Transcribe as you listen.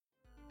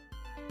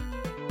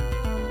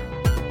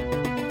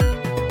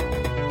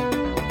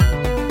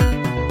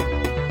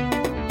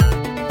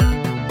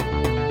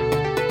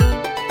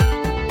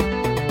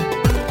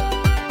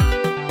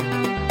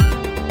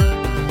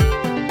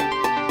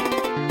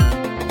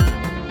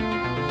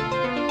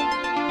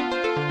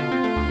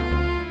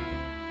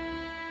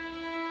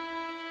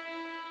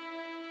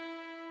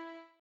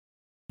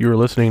You are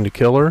listening to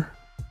Killer.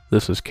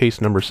 This is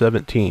case number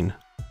 17,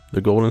 the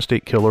Golden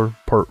State Killer,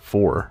 Part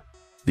 4,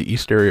 the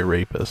East Area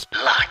Rapist.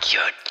 Lock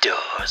your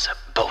doors,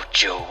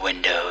 bolt your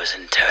windows,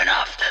 and turn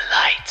off the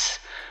lights.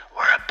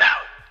 We're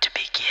about to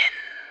begin.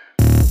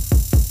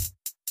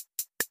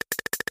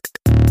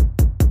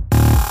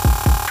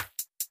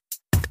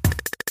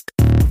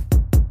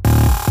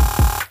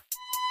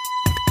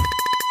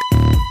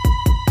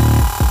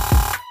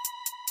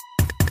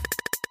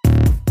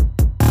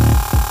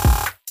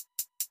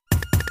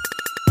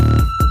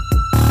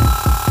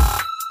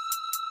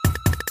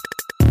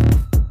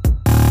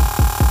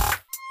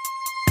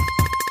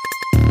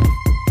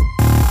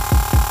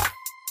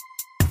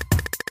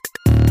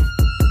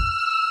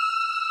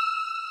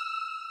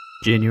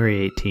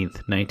 January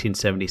 18th,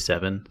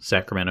 1977,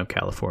 Sacramento,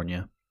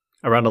 California.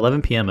 Around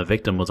 11 p.m., a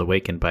victim was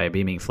awakened by a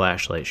beaming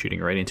flashlight shooting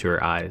right into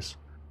her eyes.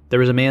 There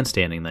was a man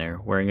standing there,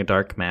 wearing a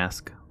dark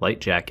mask,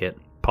 light jacket,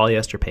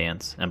 polyester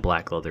pants, and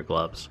black leather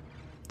gloves.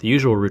 The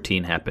usual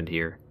routine happened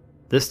here.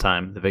 This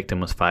time, the victim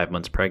was 5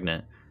 months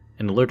pregnant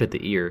and alerted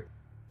the ear,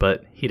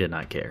 but he did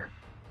not care.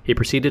 He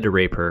proceeded to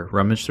rape her,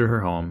 rummage through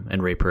her home,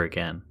 and rape her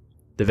again.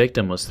 The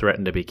victim was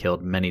threatened to be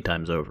killed many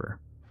times over.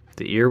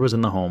 The ear was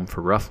in the home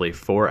for roughly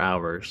 4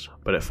 hours,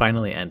 but it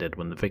finally ended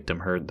when the victim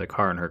heard the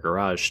car in her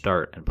garage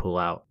start and pull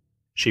out.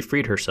 She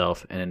freed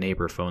herself, and a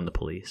neighbor phoned the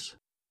police.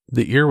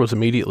 The ear was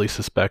immediately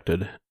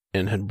suspected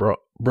and had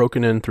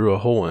broken in through a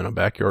hole in a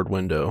backyard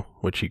window,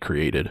 which he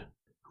created,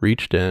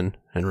 reached in,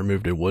 and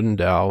removed a wooden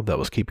dowel that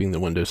was keeping the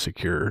window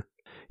secured.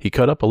 He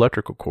cut up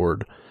electrical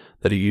cord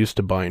that he used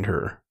to bind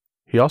her.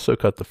 He also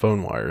cut the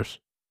phone wires.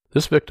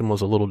 This victim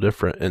was a little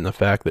different in the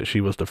fact that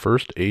she was the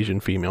first Asian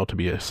female to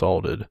be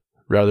assaulted,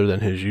 rather than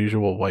his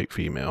usual white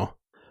female.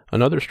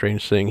 Another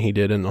strange thing he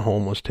did in the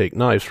home was take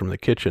knives from the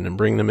kitchen and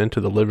bring them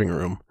into the living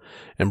room,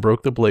 and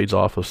broke the blades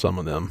off of some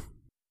of them.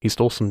 He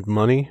stole some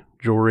money,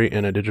 jewelry,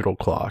 and a digital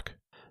clock.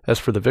 As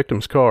for the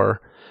victim's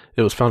car,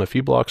 it was found a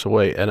few blocks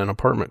away at an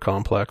apartment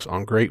complex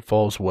on Great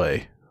Falls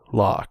Way,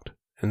 locked,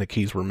 and the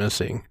keys were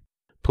missing.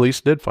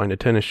 Police did find a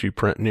tennis shoe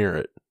print near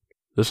it.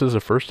 This is the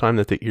first time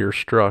that the ear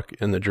struck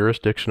in the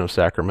jurisdiction of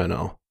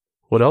Sacramento.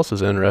 What else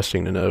is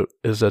interesting to note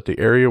is that the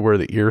area where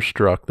the ear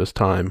struck this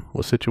time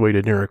was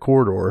situated near a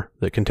corridor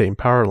that contained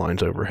power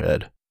lines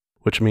overhead,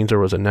 which means there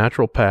was a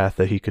natural path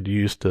that he could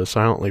use to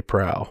silently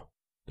prowl.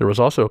 There was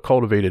also a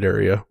cultivated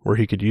area where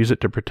he could use it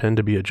to pretend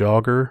to be a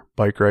jogger,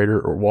 bike rider,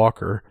 or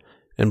walker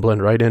and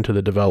blend right into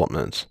the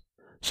developments.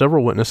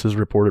 Several witnesses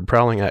reported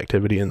prowling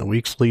activity in the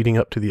weeks leading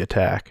up to the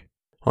attack.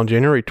 On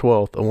January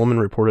 12th, a woman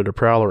reported a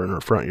prowler in her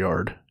front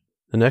yard.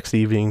 The next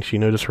evening, she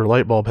noticed her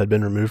light bulb had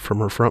been removed from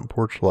her front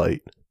porch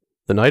light.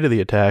 The night of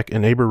the attack, a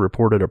neighbor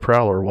reported a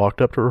prowler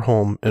walked up to her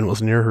home and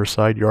was near her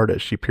side yard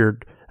as she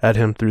peered at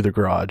him through the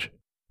garage.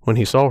 When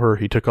he saw her,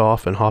 he took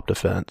off and hopped a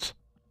fence.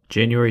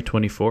 January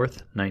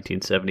 24th,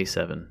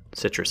 1977,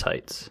 Citrus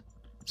Heights.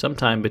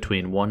 Sometime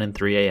between 1 and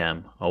 3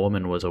 a.m., a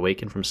woman was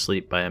awakened from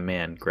sleep by a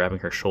man grabbing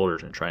her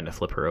shoulders and trying to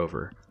flip her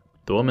over.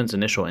 The woman's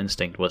initial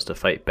instinct was to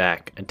fight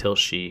back until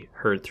she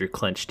heard through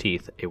clenched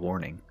teeth a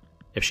warning.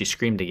 If she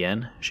screamed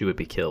again, she would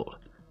be killed,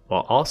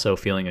 while also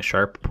feeling a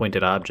sharp,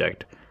 pointed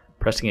object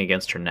pressing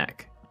against her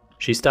neck.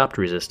 She stopped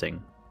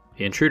resisting.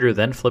 The intruder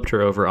then flipped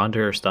her over onto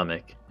her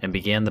stomach and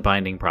began the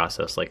binding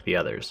process like the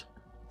others.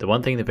 The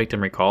one thing the victim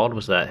recalled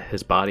was that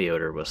his body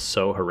odor was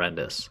so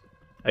horrendous.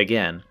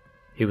 Again,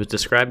 he was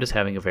described as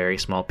having a very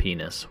small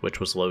penis, which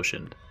was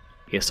lotioned.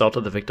 He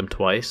assaulted the victim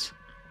twice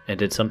and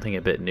did something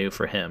a bit new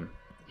for him.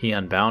 He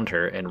unbound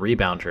her and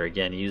rebound her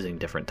again using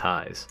different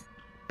ties,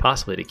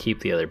 possibly to keep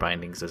the other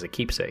bindings as a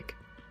keepsake.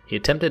 He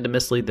attempted to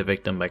mislead the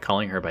victim by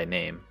calling her by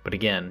name, but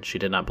again, she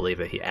did not believe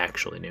that he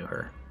actually knew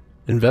her.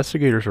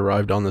 Investigators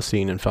arrived on the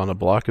scene and found a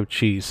block of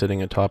cheese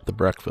sitting atop the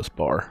breakfast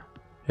bar.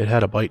 It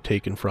had a bite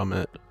taken from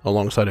it,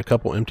 alongside a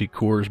couple empty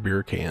Coors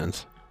beer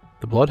cans.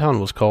 The bloodhound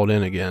was called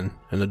in again,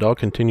 and the dog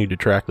continued to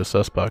track the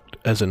suspect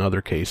as in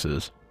other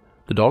cases.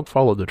 The dog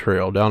followed the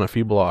trail down a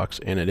few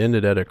blocks, and it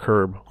ended at a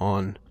curb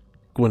on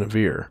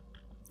Guinevere.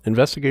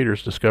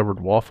 Investigators discovered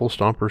waffle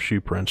stomper shoe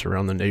prints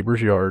around the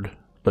neighbor's yard,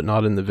 but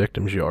not in the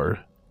victim's yard.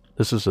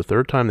 This is the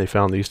third time they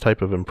found these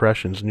type of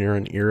impressions near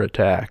an ear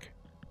attack.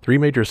 3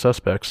 major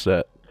suspects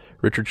that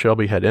Richard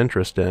Shelby had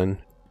interest in,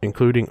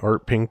 including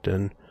Art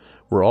Pinkton,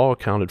 were all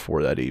accounted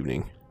for that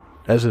evening.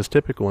 As is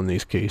typical in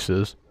these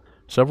cases,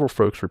 several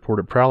folks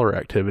reported prowler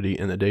activity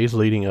in the days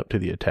leading up to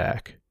the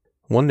attack.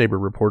 One neighbor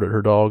reported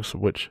her dogs,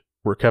 which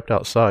were kept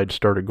outside,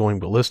 started going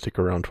ballistic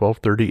around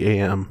 12:30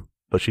 a.m.,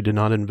 but she did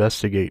not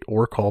investigate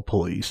or call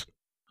police.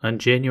 On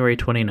January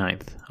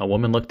 29th, a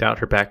woman looked out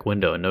her back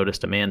window and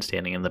noticed a man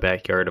standing in the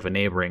backyard of a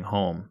neighboring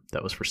home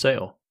that was for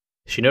sale.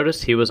 She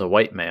noticed he was a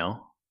white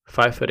male,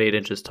 5 foot 8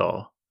 inches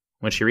tall.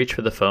 When she reached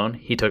for the phone,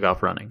 he took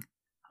off running.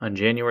 On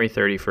January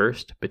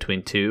 31st,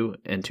 between 2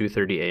 and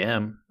 2:30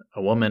 a.m.,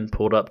 a woman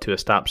pulled up to a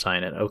stop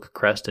sign at Oak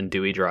Crest and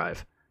Dewey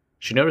Drive.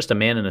 She noticed a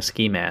man in a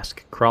ski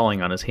mask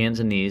crawling on his hands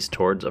and knees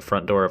towards the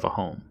front door of a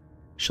home.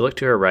 She looked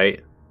to her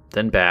right,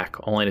 then back,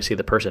 only to see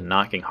the person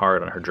knocking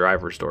hard on her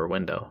driver's door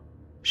window.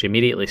 She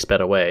immediately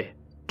sped away,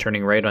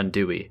 turning right on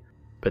Dewey.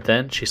 But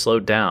then she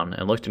slowed down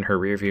and looked in her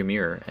rearview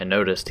mirror and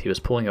noticed he was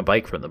pulling a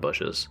bike from the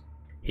bushes.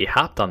 He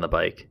hopped on the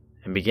bike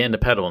and began to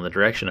pedal in the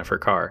direction of her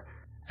car.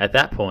 At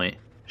that point,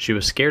 she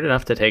was scared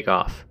enough to take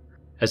off.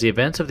 As the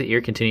events of the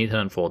year continued to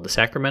unfold, the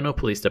Sacramento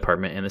Police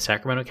Department and the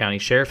Sacramento County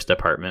Sheriff's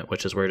Department,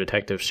 which is where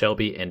Detectives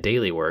Shelby and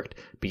Daly worked,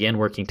 began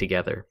working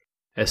together.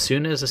 As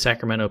soon as the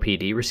Sacramento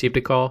PD received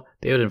a call,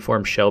 they would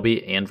inform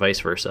Shelby and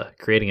vice versa,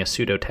 creating a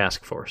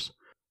pseudo-task force.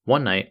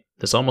 One night,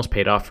 this almost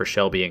paid off for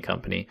Shelby and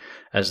company,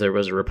 as there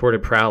was a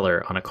reported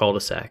prowler on a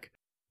cul-de-sac.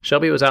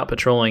 Shelby was out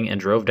patrolling and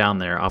drove down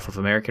there off of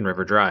American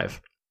River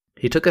Drive.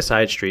 He took a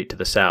side street to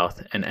the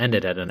south and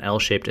ended at an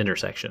L-shaped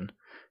intersection.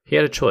 He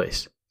had a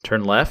choice,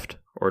 turn left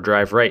or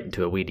drive right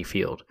into a weedy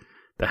field.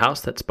 The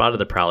house that spotted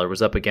the prowler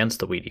was up against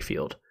the weedy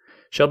field.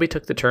 Shelby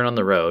took the turn on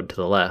the road to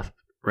the left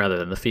rather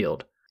than the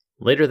field.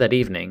 Later that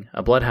evening,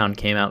 a bloodhound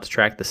came out to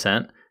track the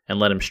scent and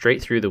led him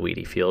straight through the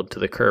weedy field to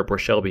the curb where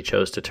Shelby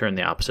chose to turn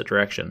the opposite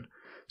direction.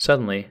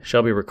 Suddenly,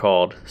 Shelby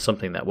recalled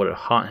something that would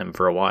haunt him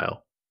for a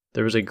while.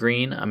 There was a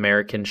green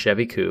American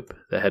Chevy coupe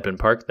that had been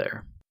parked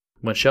there.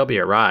 When Shelby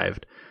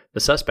arrived, the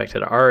suspect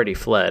had already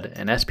fled,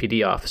 and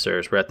SPD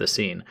officers were at the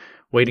scene,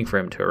 waiting for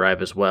him to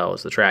arrive as well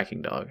as the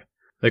tracking dog.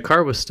 The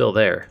car was still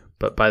there,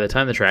 but by the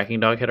time the tracking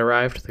dog had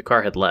arrived, the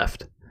car had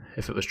left.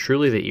 If it was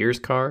truly the Ears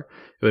car,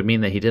 it would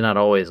mean that he did not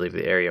always leave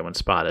the area when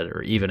spotted,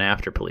 or even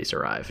after police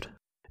arrived.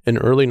 In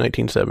early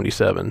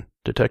 1977,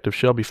 Detective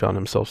Shelby found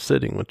himself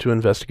sitting with two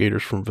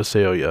investigators from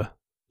Visalia,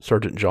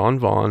 Sergeant John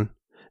Vaughn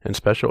and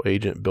Special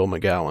Agent Bill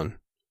McGowan.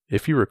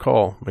 If you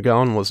recall,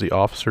 McGowan was the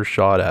officer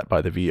shot at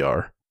by the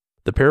VR.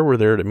 The pair were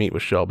there to meet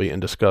with Shelby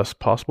and discuss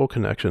possible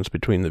connections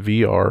between the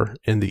VR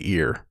and the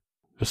ear.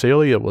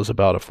 Visalia was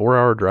about a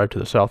 4-hour drive to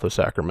the south of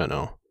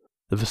Sacramento.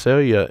 The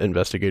Visalia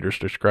investigators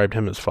described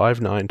him as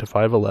 5'9" to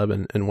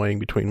 5'11" and weighing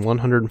between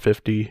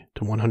 150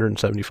 to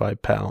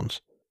 175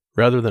 pounds.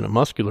 Rather than a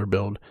muscular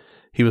build,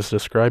 he was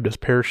described as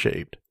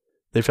pear-shaped.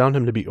 They found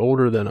him to be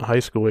older than a high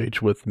school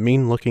age with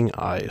mean-looking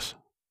eyes.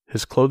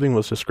 His clothing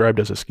was described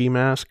as a ski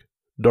mask,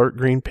 dark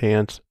green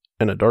pants,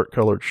 and a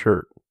dark-colored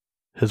shirt.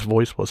 His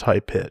voice was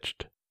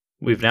high-pitched.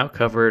 We've now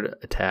covered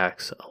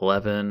attacks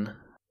 11,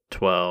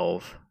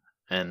 12,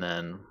 and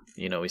then,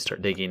 we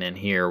start digging in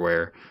here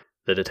where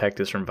the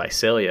detectives from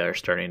Visalia are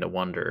starting to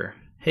wonder,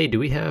 hey, do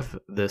we have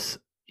this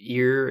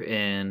ear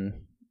and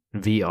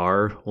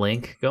VR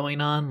link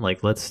going on?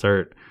 Let's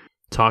start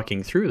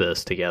talking through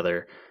this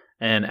together.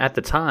 And at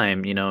the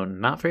time,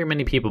 not very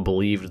many people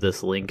believed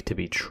this link to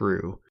be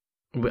true.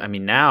 I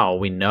mean, now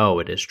we know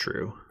it is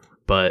true,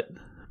 but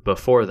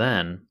before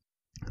then,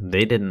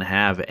 they didn't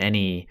have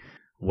any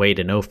way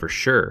to know for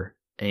sure.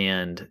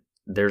 And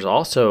there's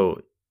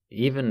also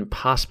even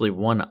possibly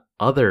one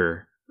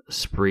other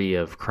spree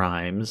of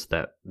crimes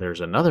that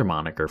there's another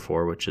moniker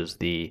for, which is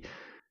the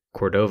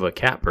Cordova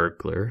cat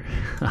burglar.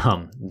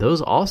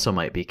 Those also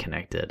might be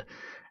connected.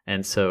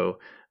 And so,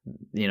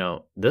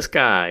 this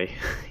guy,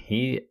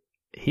 he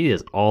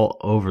is all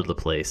over the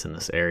place in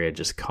this area,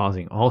 just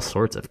causing all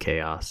sorts of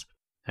chaos.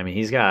 I mean,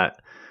 he's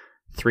got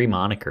 3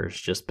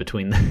 monikers just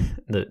between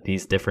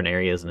these different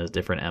areas and his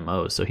different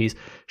MOs. So he's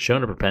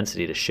shown a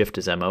propensity to shift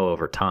his MO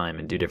over time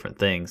and do different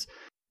things.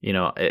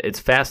 It's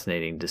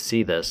fascinating to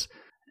see this.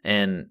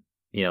 And,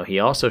 he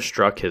also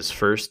struck his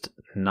first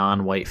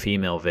non-white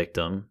female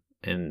victim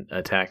in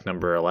attack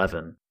number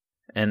 11.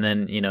 And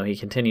then, he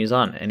continues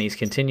on and he's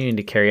continuing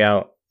to carry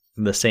out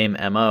the same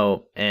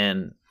MO.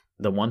 And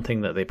the one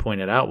thing that they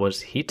pointed out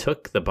was he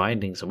took the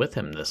bindings with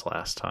him this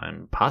last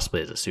time,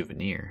 possibly as a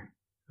souvenir.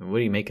 What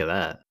do you make of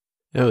that?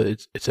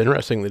 It's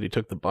interesting that he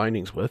took the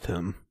bindings with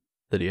him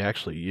that he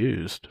actually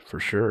used, for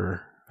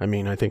sure. I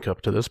mean, I think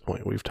up to this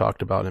point, we've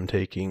talked about him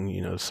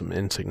taking, some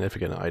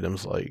insignificant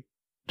items like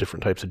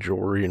different types of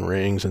jewelry and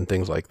rings and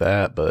things like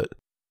that, but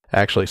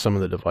actually some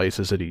of the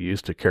devices that he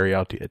used to carry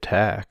out the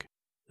attack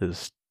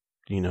is,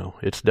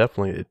 it's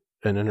definitely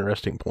an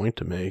interesting point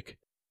to make.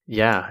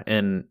 Yeah,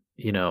 and,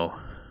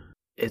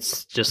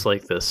 it's just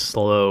like this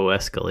slow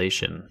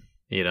escalation.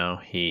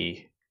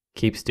 He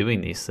keeps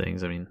doing these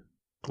things. I mean,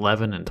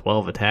 11 and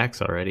 12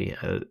 attacks already.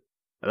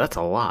 That's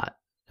a lot.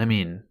 I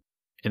mean,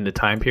 in the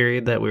time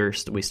period that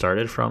we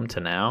started from to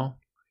now,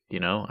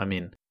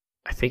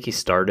 I think he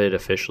started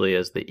officially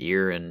as the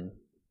ear in,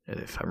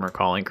 if I'm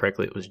recalling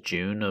correctly, it was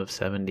June of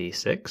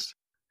 76.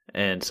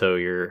 And so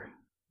you're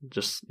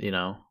just,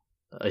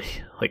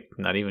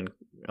 not even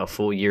a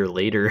full year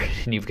later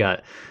and you've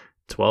got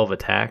 12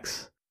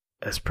 attacks.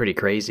 That's pretty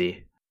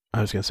crazy.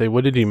 I was going to say,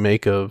 what did he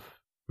make of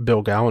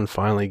Bill Gowan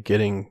finally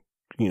getting,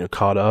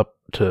 caught up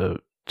to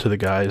the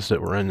guys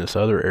that were in this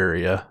other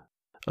area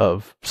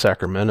of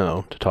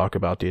Sacramento to talk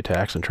about the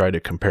attacks and try to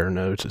compare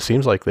notes? It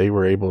seems like they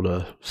were able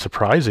to,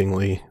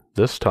 surprisingly,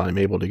 this time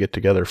able to get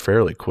together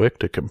fairly quick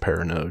to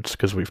compare notes,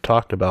 because we've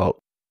talked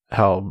about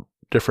how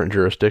different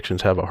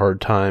jurisdictions have a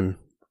hard time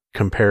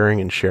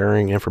comparing and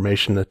sharing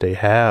information that they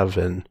have,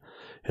 and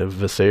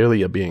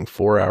Visalia being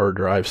 4-hour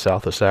drive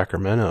south of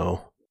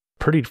Sacramento,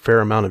 pretty fair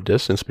amount of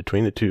distance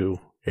between the two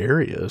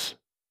areas.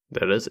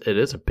 It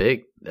is a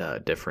big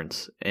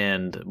difference.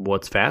 And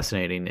what's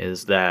fascinating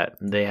is that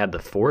they had the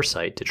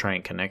foresight to try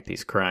and connect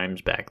these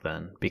crimes back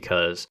then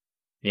because,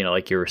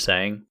 like you were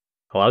saying,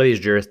 a lot of these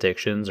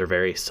jurisdictions are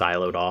very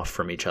siloed off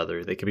from each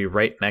other. They could be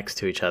right next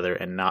to each other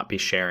and not be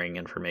sharing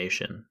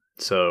information.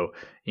 So,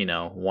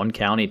 one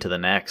county to the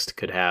next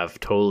could have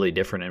totally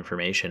different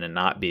information and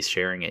not be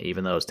sharing it,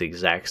 even though it's the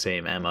exact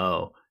same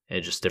MO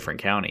in just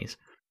different counties.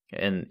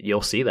 And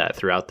you'll see that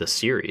throughout the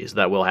series.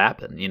 That will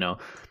happen.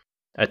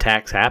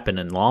 Attacks happen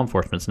and law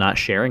enforcement's not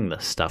sharing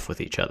this stuff with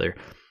each other.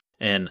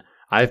 And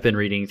I've been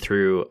reading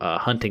through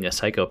Hunting a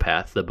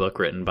Psychopath, the book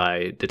written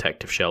by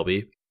Detective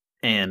Shelby.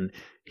 And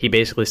he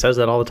basically says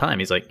that all the time.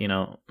 He's like,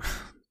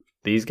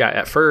 these guys,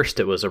 at first,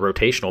 it was a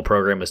rotational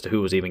program as to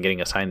who was even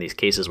getting assigned these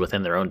cases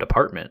within their own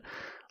department,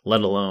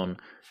 let alone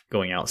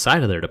going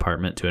outside of their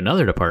department to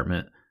another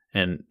department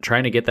and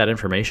trying to get that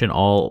information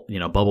all,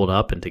 bubbled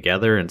up and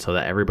together. And so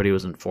that everybody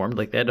was informed.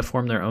 Like they had to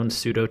form their own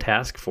pseudo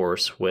task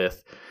force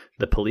with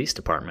the police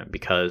department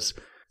because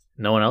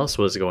no one else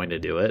was going to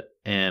do it.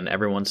 And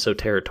everyone's so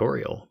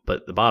territorial.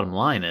 But the bottom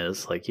line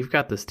is, like, you've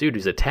got this dude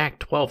who's attacked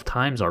 12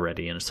 times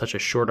already in such a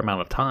short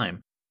amount of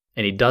time.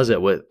 And he does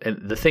it with,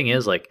 and the thing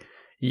is, like,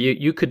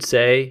 you could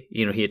say,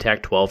 he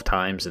attacked 12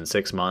 times in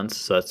 6 months.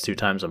 So that's 2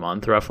 times a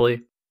month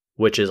roughly,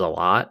 which is a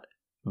lot.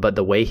 But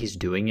the way he's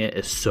doing it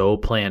is so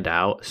planned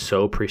out,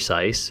 so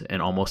precise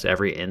in almost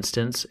every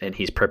instance, and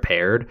he's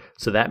prepared.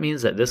 So that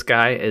means that this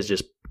guy is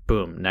just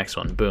boom, next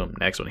one, boom,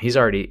 next one. He's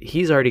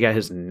already got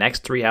his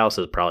next 3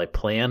 houses probably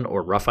planned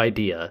or rough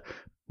idea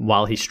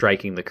while he's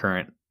striking the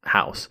current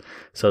house.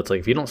 So it's like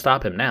if you don't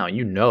stop him now,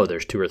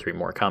 there's 2 or 3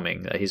 more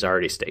coming that he's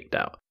already staked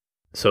out.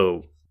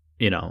 So,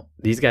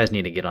 these guys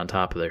need to get on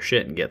top of their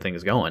shit and get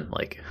things going.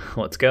 Like,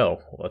 let's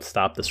go. Let's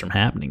stop this from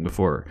happening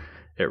before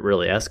it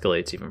really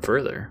escalates even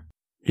further.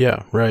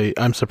 Yeah, right.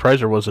 I'm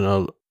surprised there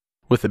wasn't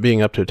with it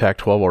being up to Attack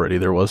 12 already,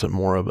 there wasn't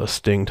more of a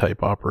sting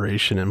type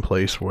operation in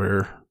place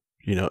where,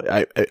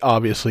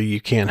 obviously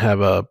you can't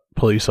have a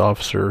police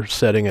officer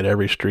setting at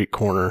every street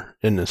corner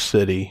in the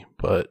city,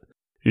 but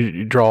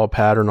you draw a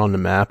pattern on the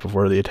map of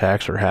where the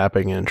attacks are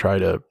happening and try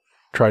to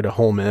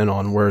home in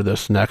on where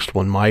this next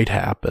one might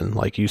happen.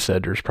 Like you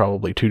said, there's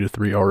probably 2 to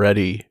 3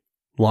 already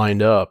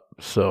lined up.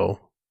 So,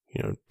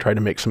 try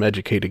to make some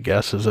educated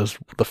guesses as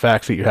the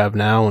facts that you have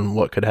now and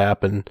what could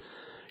happen,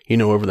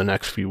 over the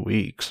next few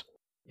weeks.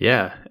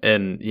 Yeah.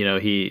 And,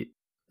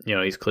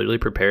 he's clearly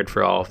prepared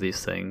for all of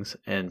these things,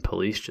 and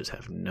police just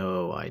have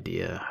no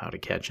idea how to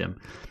catch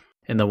him.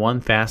 And the one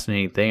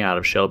fascinating thing out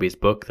of Shelby's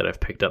book that I've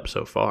picked up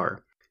so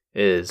far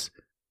is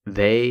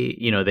they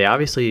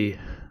obviously,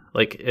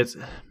 like,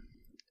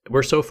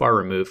 we're so far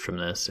removed from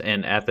this.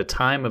 And at the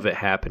time of it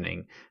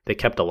happening, they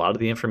kept a lot of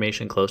the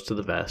information close to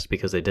the vest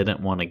because they didn't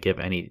want to give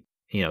any,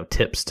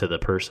 tips to the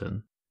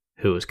person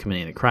who was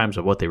committing the crimes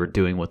of what they were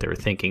doing, what they were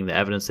thinking, the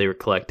evidence they were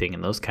collecting,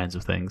 and those kinds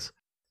of things.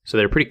 So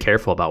they were pretty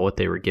careful about what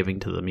they were giving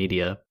to the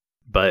media.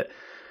 But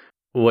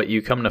what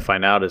you come to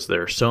find out is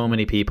there are so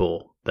many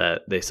people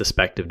that they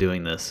suspect of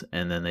doing this,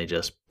 and then they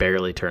just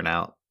barely turn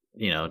out,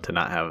 to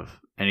not have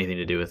anything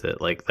to do with it.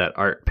 Like that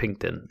Art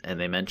Pinkton, and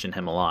they mention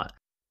him a lot.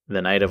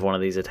 The night of one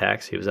of these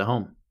attacks, he was at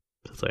home.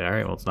 So it's like, all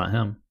right, well, it's not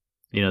him.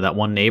 That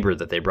one neighbor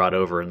that they brought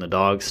over and the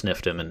dog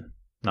sniffed him and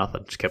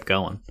nothing, just kept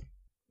going.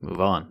 Move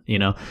on,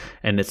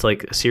 and it's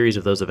like a series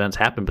of those events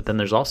happen. But then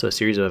there's also a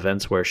series of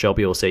events where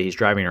Shelby will say he's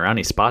driving around,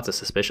 he spots a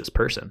suspicious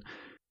person.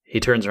 He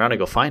turns around to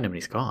go find him and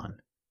he's gone.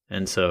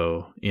 And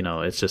so,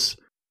 it's just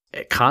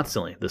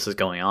constantly this is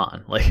going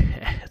on. Like,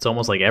 it's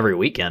almost like every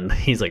weekend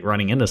he's like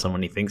running into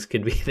someone he thinks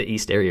could be the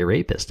East Area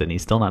rapist and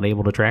he's still not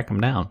able to track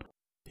him down.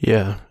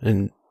 Yeah.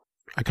 And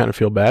I kind of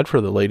feel bad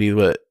for the lady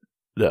that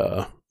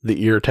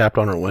the ear tapped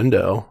on her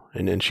window,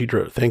 and then she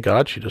drove. Thank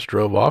God she just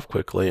drove off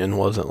quickly and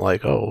wasn't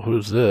like, "Oh,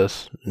 who's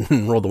this?"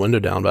 and rolled the window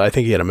down. But I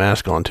think he had a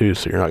mask on too,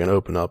 so you're not going to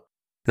open up.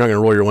 You're not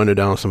going to roll your window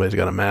down if somebody's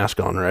got a mask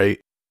on, right?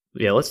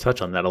 Yeah, let's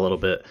touch on that a little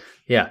bit.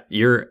 Yeah,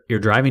 you're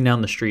driving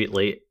down the street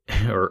late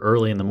or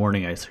early in the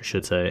morning, I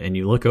should say, and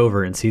you look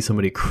over and see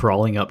somebody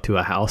crawling up to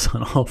a house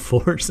on all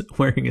fours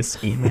wearing a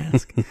ski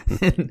mask,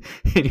 and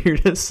you're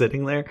just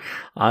sitting there.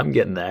 I'm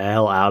getting the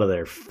hell out of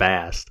there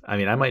fast. I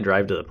mean, I might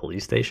drive to the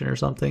police station or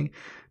something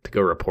to go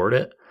report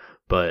it,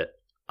 but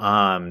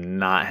I'm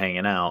not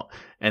hanging out.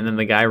 And then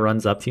the guy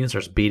runs up to you and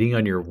starts beating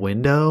on your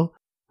window.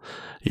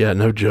 Yeah,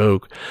 no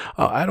joke.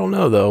 I don't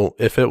know, though,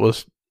 if it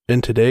was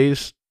in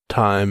today's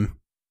time,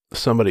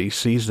 somebody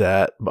sees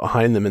that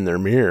behind them in their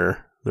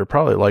mirror, they're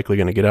probably likely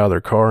going to get out of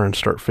their car and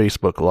start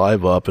Facebook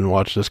Live up and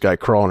watch this guy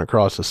crawling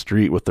across the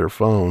street with their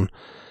phone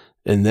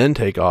and then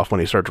take off when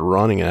he starts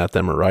running at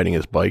them or riding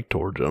his bike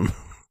towards them.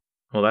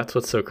 Well, that's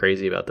what's so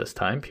crazy about this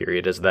time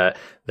period is that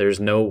there's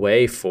no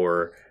way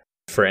for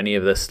any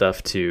of this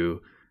stuff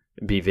to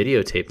be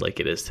videotaped like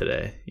it is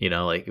today.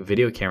 Like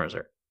video cameras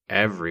are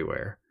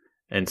everywhere.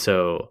 And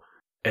so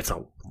it's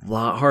a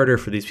lot harder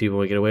for these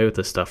people to get away with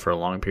this stuff for a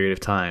long period of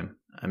time.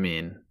 I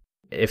mean,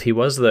 if he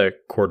was the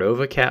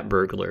Cordova cat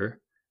burglar,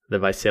 the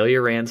Visalia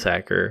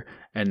ransacker,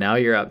 and now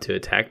you're up to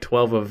Attack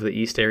 12 of the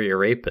East Area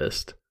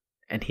rapist,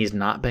 and he's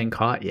not been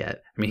caught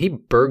yet. I mean, he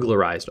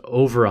burglarized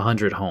over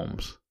 100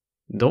 homes.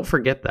 Don't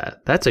forget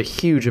that. That's a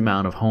huge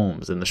amount of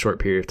homes in the short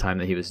period of time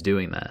that he was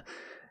doing that.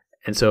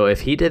 And so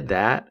if he did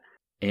that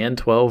and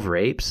 12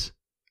 rapes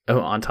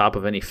on top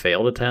of any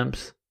failed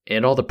attempts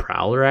and all the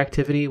prowler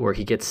activity where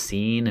he gets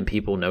seen and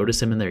people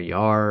notice him in their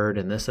yard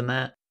and this and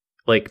that,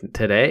 like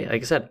today,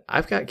 like I said,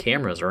 I've got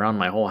cameras around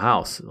my whole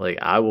house. Like,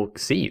 I will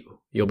see you.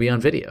 You'll be on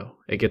video.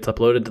 It gets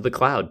uploaded to the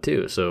cloud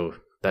too. So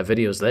that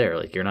video's there.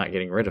 Like, you're not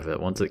getting rid of it.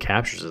 Once it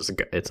captures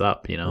it, it's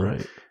up, you know?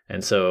 Right.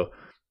 And so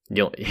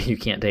you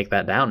can't take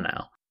that down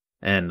now.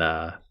 And,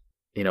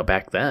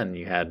 back then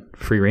you had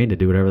free reign to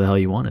do whatever the hell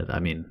you wanted. I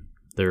mean,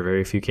 there are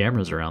very few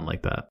cameras around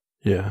like that.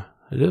 Yeah.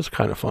 It is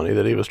kind of funny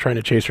that he was trying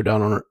to chase her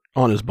down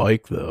on his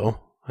bike, though.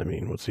 I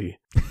mean, what's he...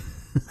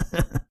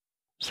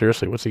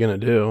 Seriously, what's he going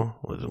to do?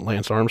 Was it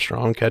Lance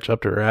Armstrong catch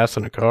up to her ass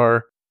in a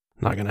car?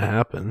 Not going to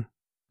happen.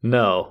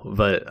 No,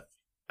 but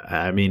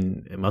I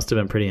mean, it must have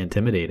been pretty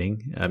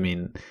intimidating. I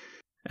mean,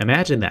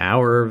 imagine the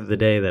hour of the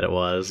day that it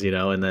was,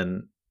 and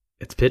then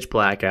it's pitch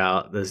black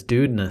out. This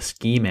dude in a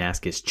ski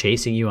mask is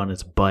chasing you on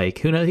his bike.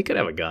 Who knows? He could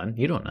have a gun.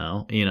 You don't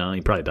know.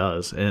 He probably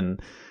does.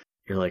 And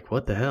you're like,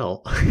 what the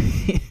hell?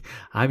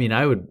 I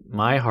mean,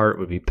 my heart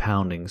would be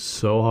pounding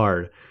so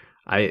hard.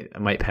 I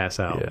might pass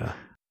out. Yeah.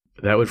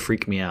 That would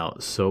freak me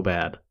out so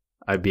bad.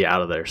 I'd be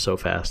out of there so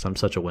fast. I'm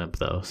such a wimp,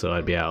 though, so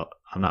I'd be out.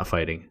 I'm not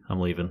fighting. I'm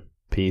leaving.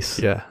 Peace.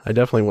 Yeah, I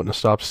definitely wouldn't have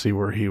stopped to see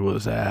where he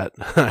was at.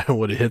 I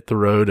would have hit the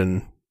road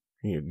and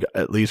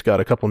at least got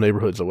a couple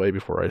neighborhoods away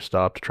before I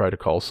stopped to try to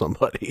call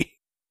somebody.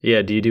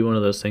 Yeah, do you do one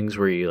of those things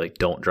where you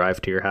don't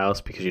drive to your house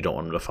because you don't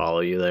want them to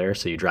follow you there?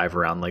 So you drive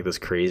around this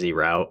crazy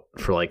route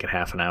for a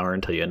half an hour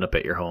until you end up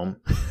at your home?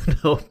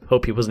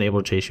 Hope he wasn't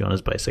able to chase you on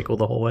his bicycle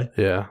the whole way?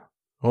 Yeah.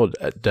 Well,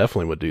 I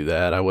definitely would do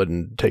that. I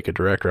wouldn't take a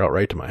direct route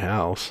right to my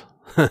house,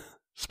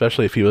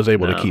 especially if he was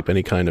able to keep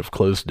any kind of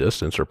close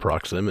distance or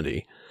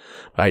proximity.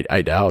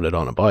 I doubt it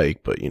on a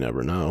bike, but you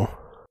never know.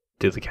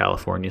 Do the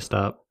California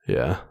stop?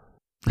 Yeah.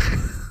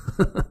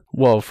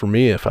 Well, for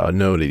me, if I had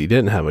known that he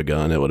didn't have a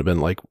gun, it would have been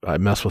like I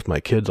mess with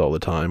my kids all the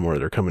time where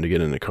they're coming to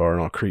get in the car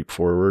and I'll creep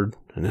forward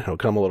and then he'll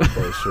come a little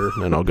closer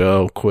and then I'll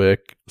go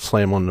quick,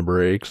 slam on the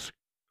brakes.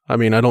 I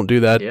mean, I don't do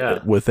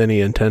that with any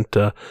intent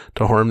to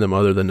harm them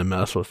other than to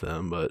mess with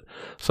them. But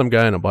some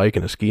guy on a bike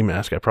and a ski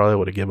mask, I probably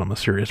would have given him a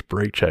serious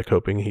brake check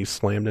hoping he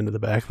slammed into the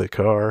back of the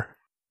car.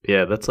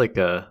 Yeah, that's did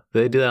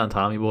they do that on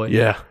Tommy Boy?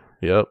 Yeah,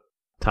 yep.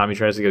 Tommy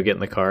tries to go get in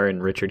the car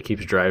and Richard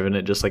keeps driving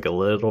it just a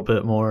little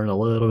bit more and a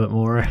little bit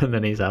more. And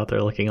then he's out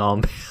there looking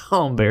all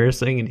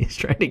embarrassing and he's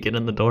trying to get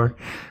in the door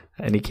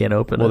and he can't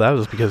open it. Well, that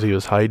was because he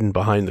was hiding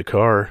behind the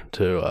car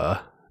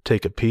to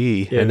take a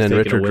pee, and then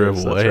Richard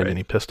drove away, and then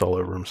he pissed all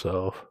over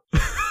himself.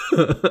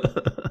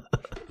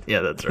 Yeah,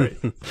 that's right.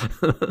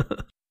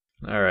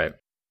 All right,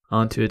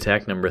 on to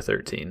attack number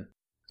 13.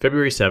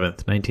 February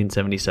 7th,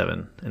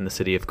 1977, in the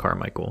city of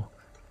Carmichael.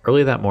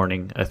 Early that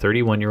morning, a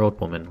 31-year-old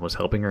woman was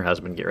helping her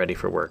husband get ready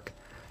for work.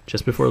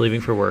 Just before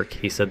leaving for work,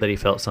 he said that he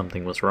felt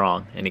something was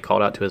wrong, and he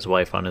called out to his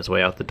wife on his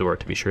way out the door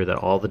to be sure that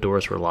all the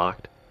doors were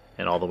locked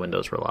and all the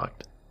windows were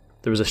locked.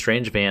 There was a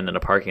strange van in a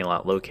parking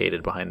lot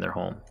located behind their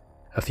home.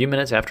 A few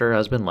minutes after her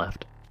husband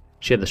left,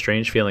 she had the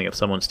strange feeling of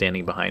someone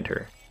standing behind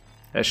her.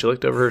 As she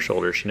looked over her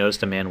shoulder, she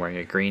noticed a man wearing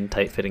a green,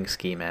 tight-fitting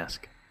ski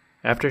mask.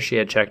 After she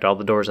had checked all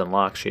the doors and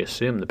locks, she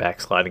assumed the back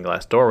sliding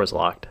glass door was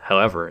locked.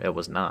 However, it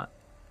was not.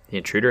 The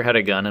intruder had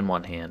a gun in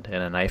one hand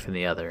and a knife in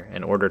the other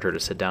and ordered her to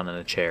sit down in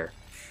a chair,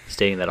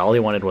 stating that all he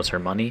wanted was her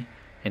money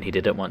and he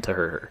didn't want to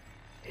hurt her.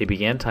 He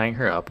began tying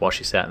her up while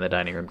she sat in the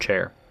dining room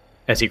chair.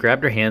 As he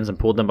grabbed her hands and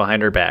pulled them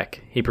behind her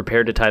back, he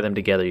prepared to tie them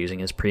together using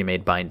his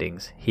pre-made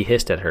bindings. He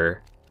hissed at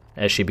her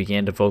as she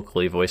began to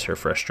vocally voice her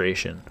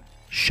frustration.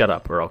 "Shut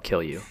up or I'll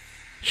kill you."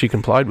 She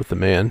complied with the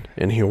man,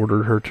 and he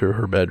ordered her to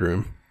her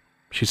bedroom.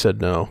 She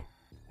said no.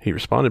 He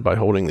responded by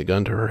holding the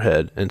gun to her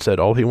head and said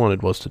all he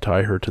wanted was to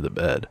tie her to the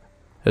bed.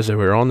 As they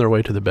were on their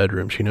way to the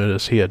bedroom, she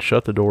noticed he had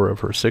shut the door of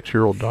her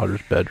 6-year-old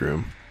daughter's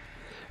bedroom.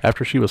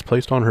 After she was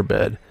placed on her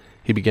bed,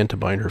 he began to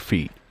bind her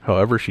feet.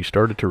 However, she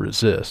started to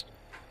resist,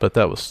 but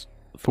that was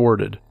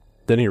thwarted.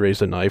 Then he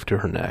raised a knife to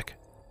her neck.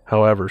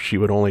 However, she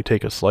would only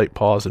take a slight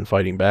pause in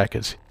fighting back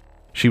as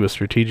she was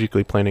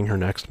strategically planning her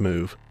next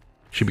move.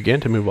 She began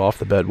to move off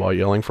the bed while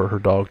yelling for her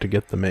dog to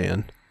get the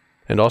man,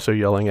 and also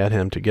yelling at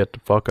him to get the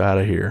fuck out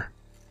of here.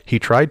 He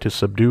tried to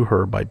subdue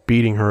her by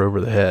beating her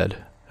over the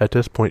head. At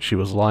this point, she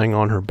was lying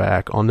on her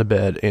back on the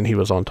bed, and he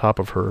was on top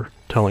of her,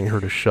 telling her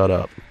to shut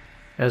up.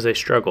 As they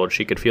struggled,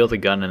 she could feel the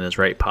gun in his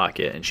right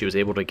pocket, and she was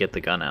able to get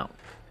the gun out.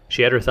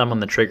 She had her thumb on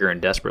the trigger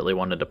and desperately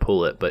wanted to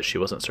pull it, but she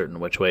wasn't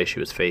certain which way she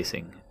was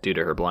facing, due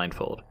to her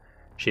blindfold.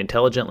 She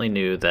intelligently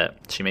knew that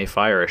she may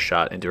fire a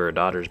shot into her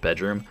daughter's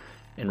bedroom,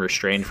 and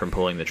restrained from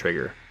pulling the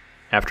trigger.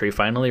 After he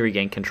finally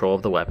regained control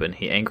of the weapon,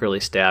 he angrily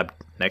stabbed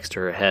next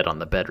to her head on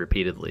the bed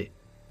repeatedly.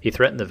 He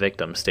threatened the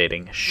victim,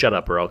 stating, "Shut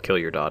up or I'll kill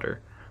your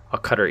daughter. I'll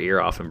cut her ear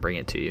off and bring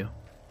it to you."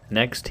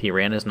 Next, he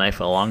ran his knife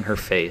along her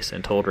face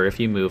and told her, "If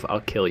you move,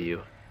 I'll kill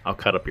you. I'll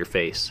cut up your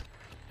face."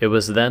 It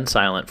was then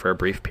silent for a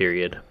brief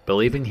period.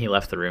 Believing he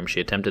left the room,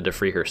 she attempted to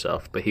free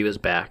herself, but he was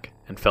back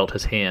and felt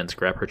his hands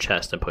grab her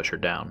chest and push her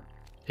down.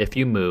 "If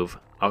you move,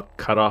 I'll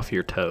cut off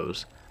your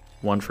toes,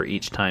 one for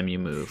each time you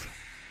move."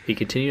 He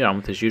continued on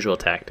with his usual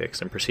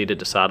tactics and proceeded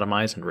to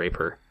sodomize and rape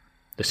her.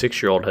 The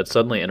 6-year-old had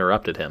suddenly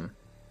interrupted him.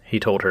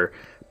 He told her,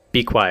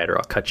 "Be quiet or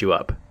I'll cut you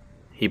up."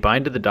 He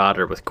binded the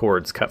daughter with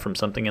cords cut from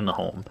something in the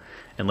home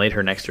and laid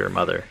her next to her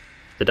mother.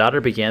 The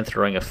daughter began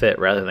throwing a fit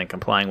rather than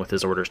complying with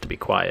his orders to be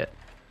quiet.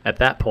 At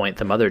that point,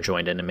 the mother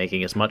joined in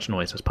making as much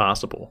noise as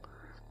possible.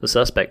 The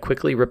suspect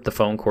quickly ripped the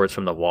phone cords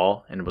from the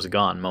wall and was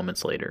gone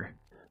moments later.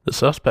 The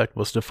suspect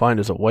was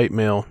defined as a white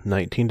male,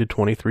 19 to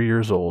 23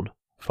 years old,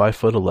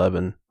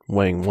 5'11",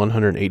 weighing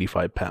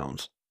 185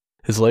 pounds.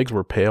 His legs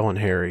were pale and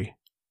hairy.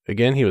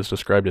 Again, he was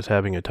described as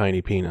having a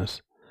tiny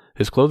penis.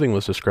 His clothing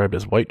was described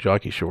as white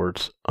jockey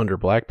shorts, under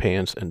black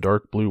pants, and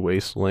dark blue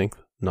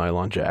waist-length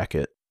nylon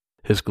jacket.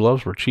 His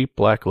gloves were cheap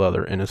black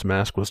leather, and his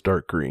mask was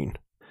dark green.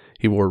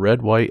 He wore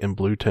red, white, and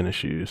blue tennis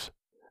shoes,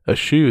 a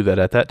shoe that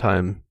at that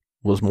time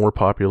was more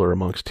popular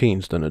amongst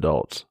teens than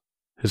adults.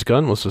 His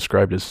gun was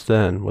described as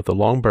thin, with a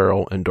long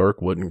barrel and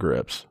dark wooden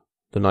grips.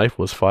 The knife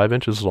was 5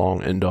 inches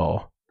long and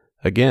dull.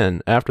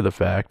 Again, after the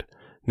fact,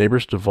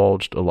 neighbors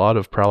divulged a lot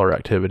of prowler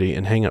activity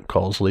and hang-up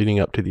calls leading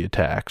up to the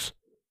attacks.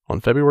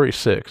 On February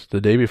 6th, the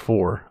day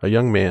before, a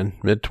young man,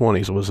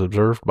 mid-20s, was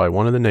observed by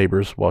one of the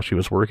neighbors while she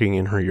was working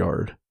in her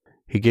yard.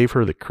 He gave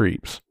her the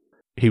creeps.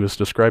 He was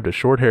described as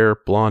short hair,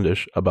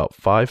 blondish, about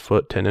 5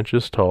 foot 10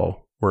 inches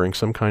tall, wearing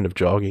some kind of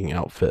jogging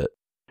outfit.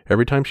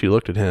 Every time she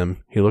looked at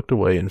him, he looked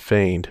away and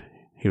feigned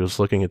he was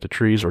looking at the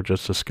trees or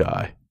just the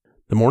sky.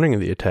 The morning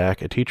of the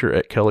attack, a teacher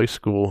at Kelly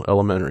School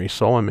Elementary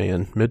saw a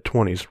man,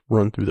 mid-20s,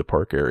 run through the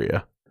park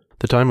area.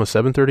 The time was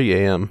 7:30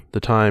 a.m., the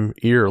time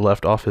Ear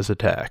left off his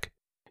attack.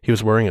 He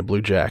was wearing a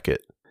blue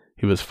jacket.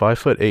 He was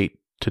 5'8"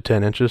 to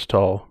 10 inches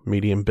tall,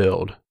 medium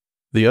build.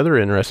 The other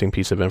interesting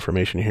piece of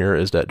information here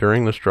is that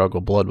during the struggle,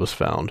 blood was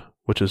found,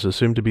 which is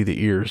assumed to be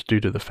the Ear's due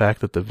to the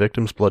fact that the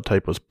victim's blood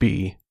type was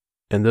B,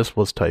 and this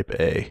was type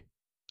A.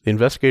 The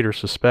investigators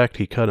suspect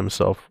he cut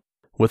himself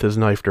with his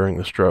knife during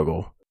the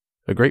struggle.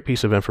 A great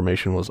piece of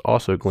information was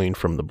also gleaned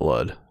from the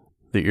blood.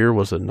 The Ear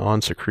was a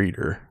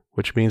non-secretor,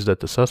 which means that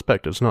the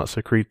suspect does not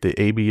secrete the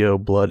ABO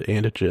blood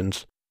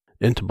antigens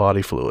into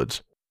body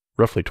fluids.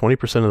 Roughly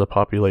 20% of the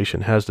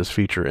population has this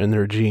feature in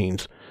their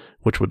genes,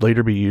 which would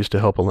later be used to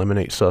help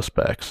eliminate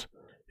suspects.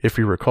 If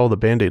you recall the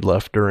Band-Aid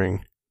left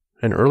during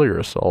an earlier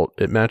assault,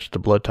 it matched the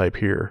blood type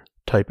here,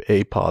 type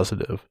A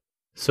positive.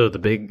 So the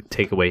big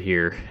takeaway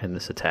here in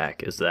this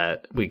attack is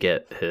that we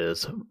get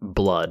his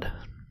blood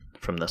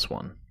from this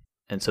one.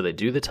 And so they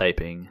do the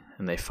typing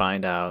and they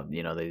find out,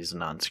 that he's a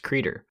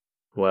non-secretor.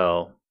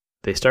 Well,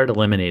 they start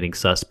eliminating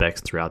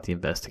suspects throughout the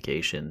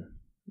investigation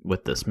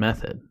with this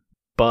method.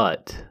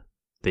 But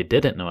they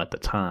didn't know at the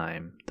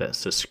time that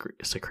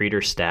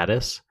secretor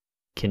status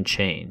can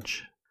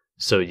change.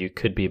 So you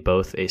could be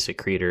both a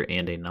secretor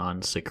and a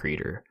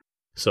non-secretor.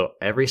 So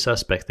every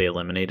suspect they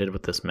eliminated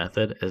with this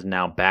method is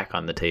now back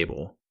on the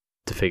table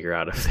to figure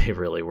out if they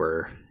really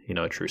were,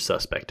 a true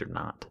suspect or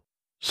not.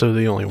 So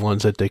the only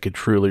ones that they could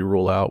truly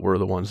rule out were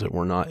the ones that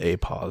were not A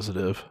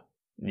positive.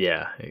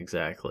 Yeah,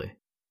 exactly.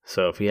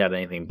 So if you had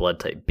anything blood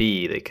type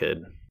B, they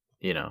could,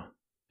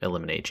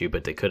 eliminate you,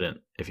 but they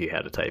couldn't if you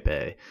had a type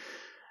A.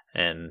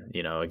 And,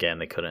 again,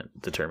 they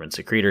couldn't determine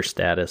secretor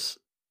status.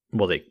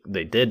 Well,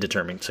 they did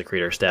determine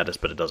secretor status,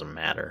 but it doesn't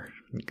matter.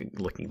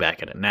 Looking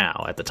back at it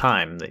now, at the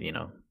time, that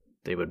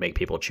they would make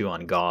people chew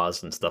on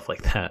gauze and stuff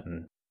like that,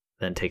 and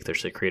then take their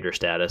secretor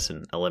status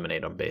and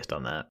eliminate them based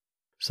on that.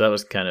 So that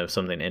was kind of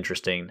something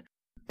interesting.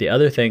 The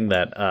other thing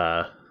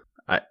that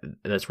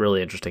that's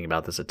really interesting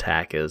about this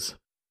attack is,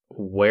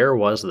 where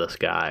was this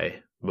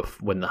guy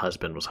when the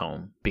husband was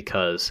home?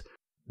 Because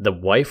the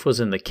wife was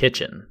in the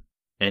kitchen,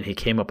 and he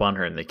came up on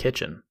her in the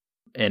kitchen.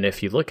 And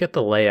if you look at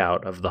the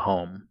layout of the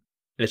home,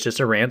 it's just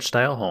a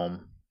ranch-style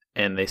home,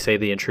 and they say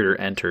the intruder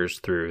enters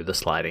through the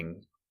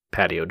sliding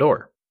patio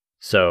door.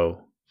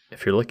 So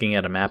if you're looking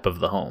at a map of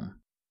the home,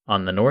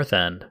 on the north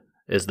end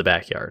is the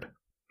backyard.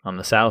 On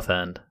the south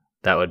end,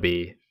 that would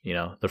be,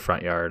 the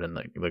front yard and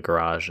the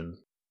garage, and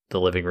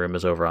the living room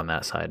is over on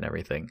that side and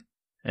everything.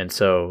 And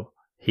so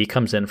he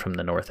comes in from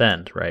the north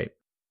end, right?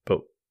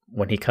 But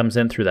when he comes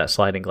in through that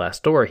sliding glass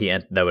door,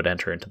 that would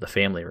enter into the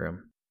family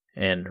room.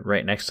 And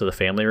right next to the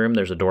family room,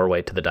 there's a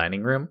doorway to the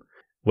dining room,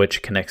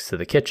 which connects to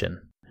the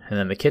kitchen. And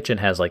then the kitchen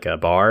has like a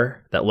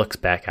bar that looks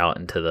back out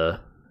into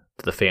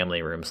the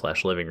family room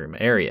 / living room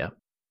area.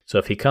 So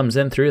if he comes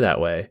in through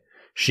that way,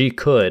 she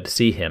could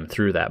see him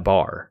through that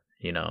bar.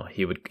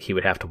 He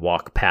would have to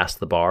walk past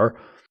the bar,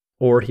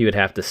 or he would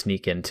have to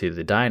sneak into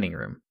the dining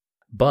room.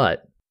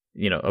 But,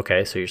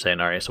 okay, so you're saying,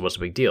 all right, so what's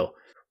the big deal?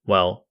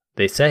 Well,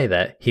 they say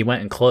that he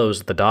went and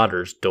closed the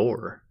daughter's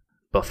door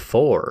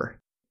before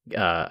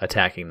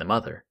attacking the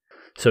mother.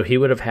 So he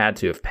would have had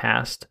to have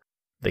passed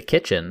the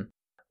kitchen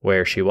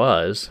where she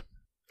was,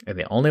 and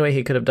the only way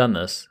he could have done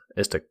this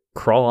is to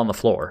crawl on the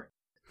floor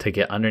to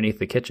get underneath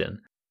the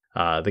kitchen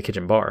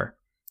bar,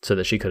 so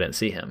that she couldn't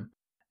see him,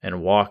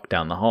 and walk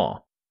down the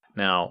hall.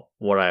 Now,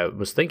 what I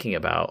was thinking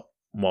about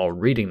while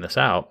reading this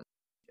out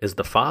is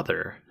the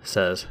father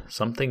says,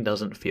 something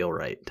doesn't feel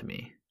right to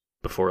me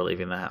before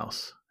leaving the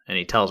house. And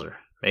he tells her,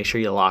 make sure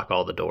you lock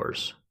all the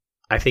doors.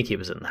 I think he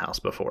was in the house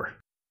before.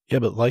 Yeah,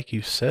 but like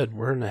you said,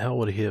 where in the hell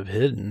would he have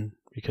hidden?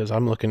 Because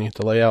I'm looking at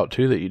the layout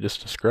too that you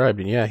just described,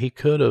 and yeah, he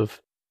could have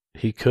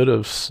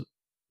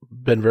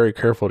been very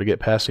careful to get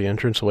past the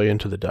entranceway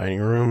into the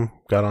dining room,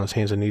 got on his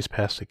hands and knees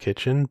past the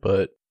kitchen,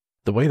 but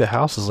the way the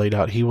house is laid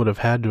out, he would have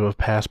had to have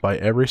passed by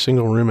every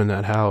single room in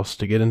that house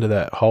to get into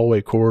that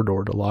hallway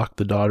corridor to lock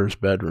the daughter's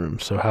bedroom.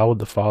 So how would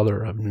the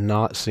father have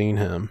not seen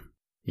him?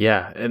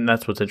 Yeah, and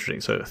that's what's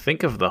interesting. So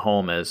think of the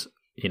home as,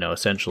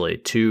 essentially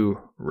two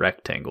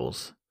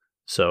rectangles.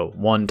 So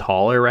one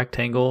taller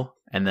rectangle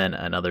and then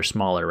another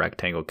smaller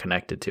rectangle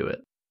connected to it.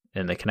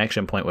 And the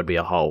connection point would be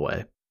a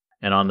hallway.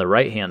 And on the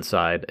right-hand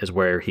side is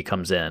where he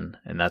comes in,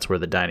 and that's where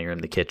the dining room,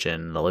 the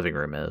kitchen, and the living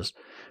room is.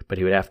 But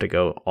he would have to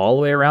go all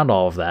the way around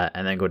all of that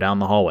and then go down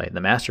the hallway. The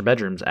master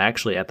bedroom's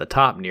actually at the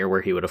top near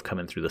where he would have come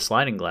in through the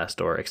sliding glass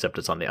door, except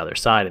it's on the other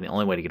side, and the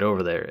only way to get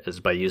over there is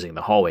by using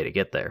the hallway to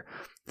get there.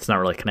 It's not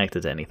really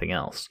connected to anything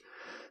else.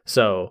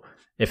 So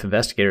if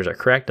investigators are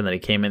correct and that he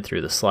came in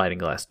through the sliding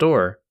glass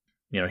door,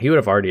 he would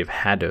have already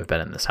had to have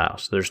been in this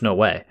house. There's no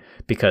way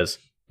because,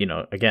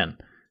 again,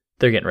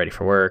 they're getting ready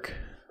for work.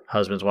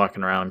 Husband's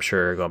walking around, I'm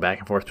sure, going back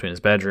and forth between his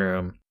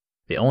bedroom.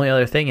 The only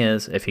other thing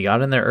is, if he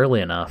got in there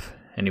early enough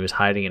and he was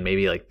hiding in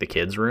maybe like the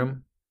kid's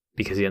room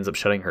because he ends up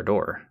shutting her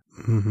door.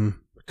 Mm-hmm.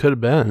 Could have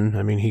been.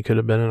 I mean, he could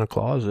have been in a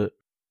closet.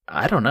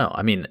 I don't know.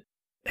 I mean,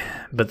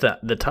 but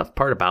the tough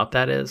part about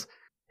that is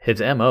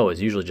his MO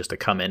is usually just to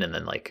come in and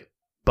then like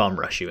bum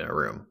rush you in a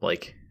room.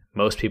 Like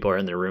most people are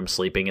in their room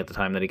sleeping at the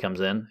time that he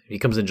comes in. He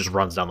comes in, just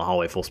runs down the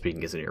hallway full speed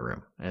and gets in your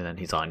room. And then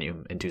he's on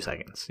you in 2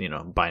 seconds,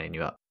 binding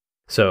you up.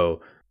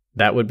 So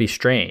that would be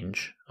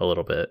strange a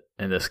little bit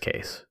in this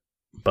case,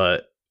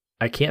 but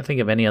I can't think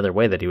of any other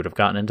way that he would have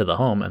gotten into the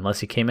home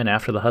unless he came in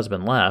after the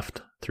husband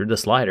left, through the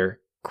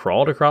slider,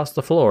 crawled across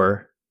the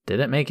floor,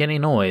 didn't make any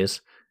noise,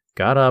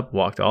 got up,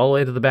 walked all the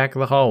way to the back of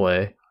the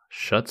hallway,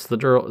 shuts the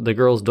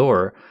girl's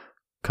door,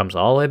 comes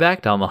all the way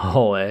back down the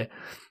hallway.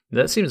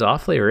 That seems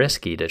awfully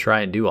risky to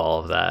try and do all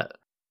of that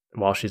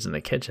while she's in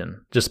the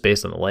kitchen, just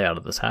based on the layout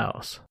of this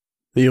house.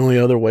 The only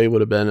other way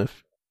would have been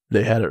if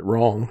they had it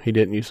wrong. He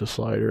didn't use the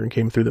slider and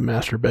came through the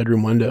master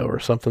bedroom window or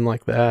something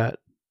like that.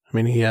 I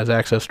mean, he has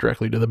access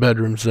directly to the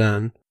bedrooms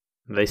then.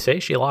 They say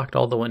she locked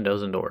all the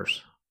windows and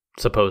doors,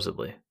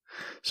 supposedly.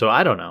 So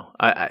I don't know.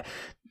 I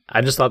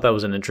just thought that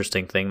was an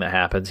interesting thing that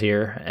happens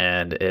here.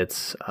 And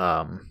it's,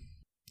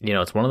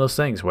 it's one of those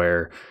things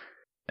where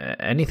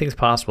anything's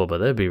possible,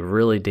 but it'd be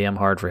really damn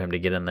hard for him to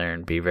get in there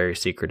and be very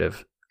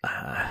secretive.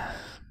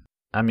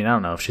 I mean, I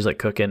don't know if she's like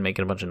cooking,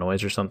 making a bunch of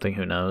noise or something.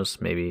 Who knows?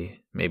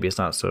 Maybe it's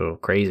not so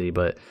crazy,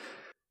 but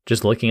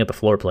just looking at the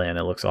floor plan,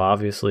 it looks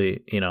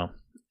obviously, it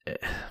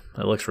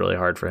looks really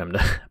hard for him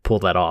to pull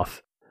that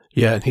off.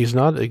 Yeah, and he's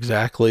not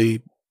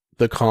exactly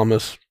the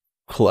calmest,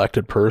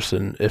 collected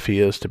person if he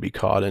is to be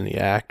caught in the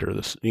act or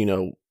this,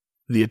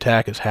 the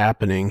attack is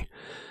happening.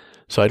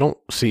 So I don't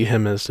see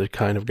him as the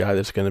kind of guy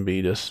that's going to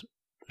be just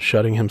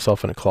shutting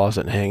himself in a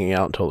closet and hanging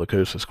out until the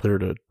coast is clear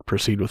to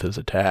proceed with his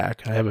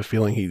attack. I have a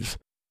feeling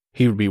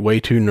he would be way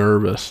too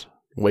nervous,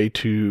 way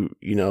too,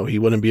 he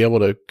wouldn't be able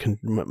to,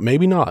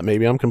 maybe not,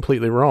 maybe I'm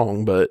completely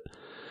wrong, but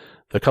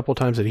the couple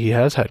times that he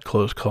has had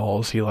close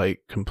calls, he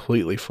like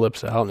completely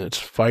flips out and it's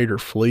fight or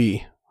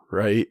flee,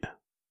 right?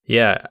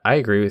 Yeah, I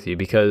agree with you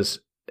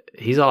because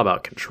he's all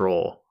about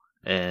control.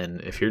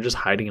 And if you're just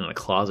hiding in a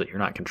closet, you're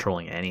not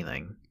controlling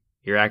anything.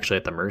 You're actually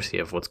at the mercy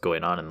of what's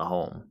going on in the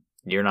home.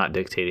 You're not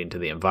dictating to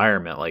the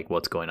environment like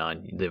what's going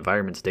on. The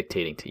environment's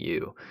dictating to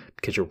you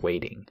because you're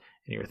waiting.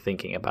 And you're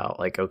thinking about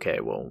like,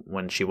 okay, well,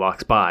 when she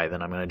walks by,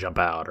 then I'm going to jump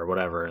out or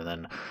whatever. And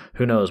then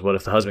who knows what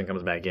if the husband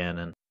comes back in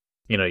and,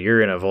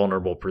 you're in a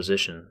vulnerable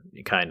position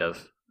kind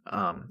of.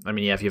 I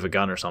mean, yeah, if you have a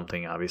gun or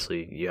something,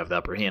 obviously you have the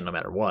upper hand no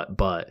matter what.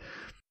 But,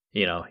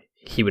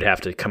 he would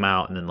have to come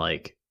out and then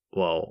like,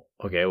 well,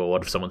 okay, well,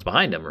 what if someone's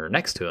behind him or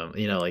next to him?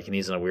 And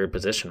he's in a weird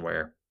position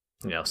where,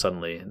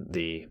 suddenly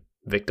the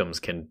victims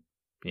can,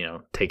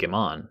 take him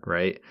on,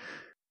 right?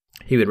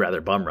 He would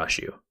rather bum rush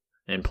you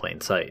in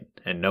plain sight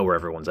and know where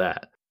everyone's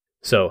at.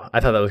 So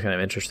I thought that was kind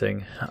of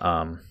interesting.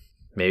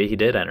 Maybe he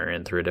did enter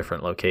in through a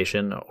different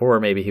location, or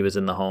maybe he was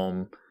in the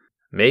home.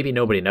 Maybe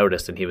nobody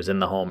noticed and he was in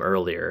the home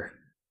earlier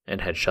and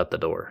had shut the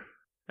door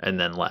and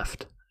then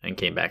left and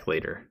came back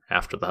later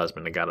after the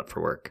husband had got up for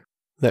work.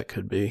 That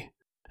could be.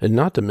 And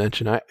not to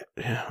mention,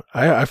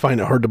 I find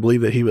it hard to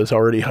believe that he was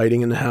already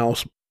hiding in the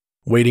house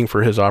waiting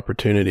for his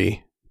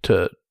opportunity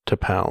to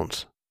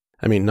pounce.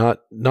 I mean,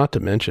 not to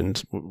mention,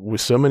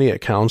 with so many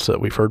accounts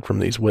that we've heard from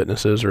these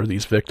witnesses or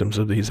these victims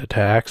of these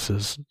attacks,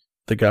 is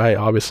the guy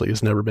obviously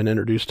has never been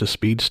introduced to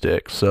speed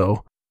sticks.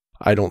 So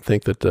I don't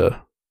think that the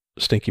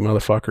stinky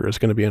motherfucker is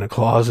going to be in a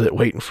closet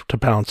waiting to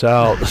pounce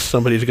out.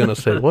 Somebody's going to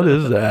say, what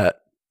is that?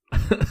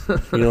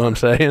 You know what I'm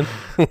saying?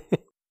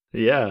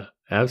 Yeah,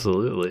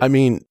 absolutely. I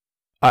mean,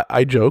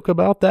 I joke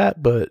about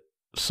that, but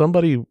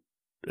somebody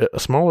a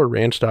smaller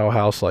ranch style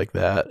house like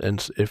that,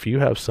 and if you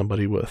have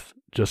somebody with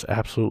just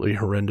absolutely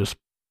horrendous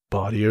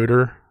body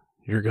odor,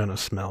 you're going to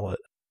smell it.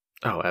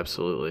 Oh,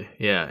 absolutely.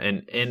 Yeah.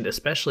 And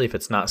especially if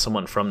it's not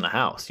someone from the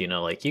house,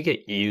 like you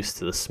get used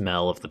to the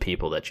smell of the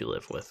people that you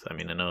live with. I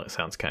mean, I know it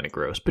sounds kind of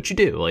gross, but you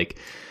do. Like,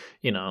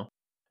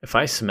 if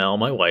I smell,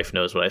 my wife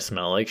knows what I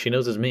smell like. She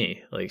knows it's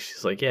me. Like,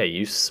 she's like, yeah,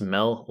 you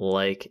smell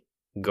like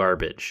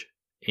garbage,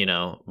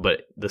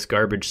 but this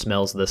garbage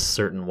smells this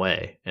certain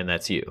way, and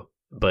that's you.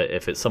 But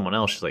if it's someone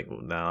else, she's like,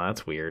 well, no,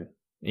 that's weird.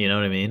 You know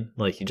what I mean?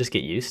 Like, you just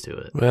get used to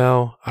it.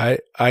 Well,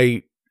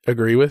 I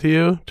agree with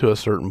you to a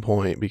certain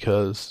point,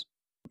 because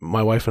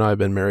my wife and I have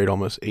been married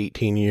almost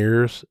 18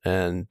 years,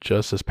 and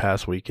just this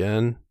past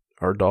weekend,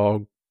 our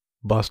dog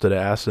busted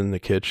ass in the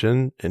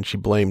kitchen, and she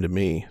blamed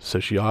me.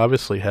 So she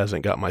obviously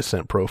hasn't got my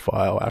scent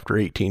profile after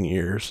 18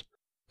 years.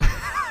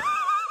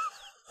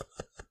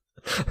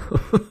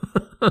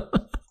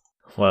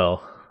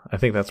 Well, I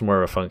think that's more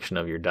of a function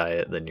of your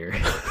diet than your...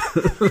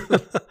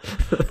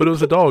 But it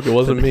was a dog, it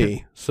wasn't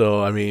me.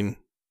 So, I mean...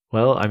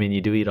 Well, I mean,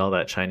 you do eat all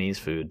that Chinese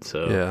food,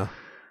 so... Yeah.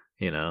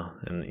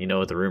 And you know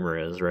what the rumor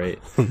is,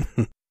 right?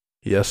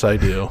 Yes, I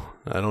do.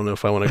 I don't know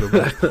if I want to go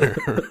back there.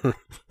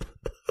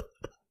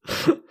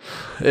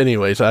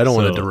 Anyways, I don't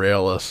want to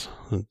derail us.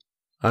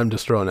 I'm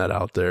just throwing that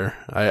out there.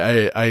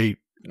 I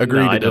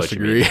agree to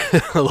disagree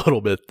a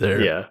little bit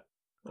there. Yeah.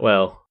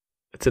 Well,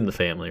 it's in the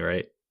family,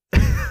 right?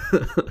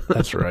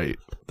 That's right.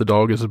 The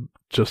dog is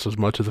just as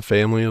much of the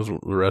family as the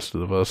rest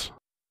of us.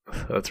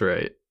 That's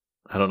right.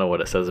 I don't know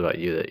what it says about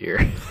you that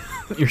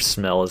your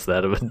smell is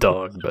that of a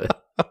dog,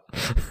 but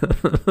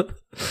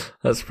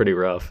that's pretty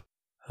rough.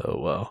 Oh,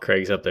 wow.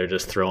 Craig's up there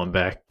just throwing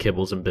back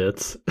kibbles and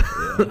bits.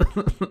 Yeah.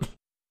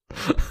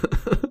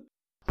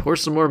 Pour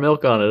some more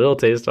milk on it. It'll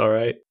taste all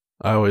right.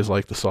 I always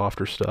like the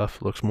softer stuff.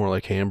 It looks more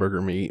like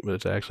hamburger meat, but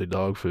it's actually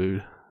dog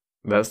food.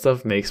 That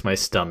stuff makes my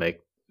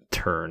stomach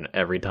turn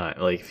every time.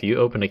 Like, if you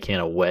open a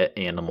can of wet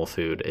animal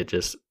food,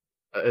 it's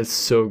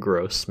so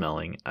gross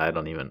smelling. I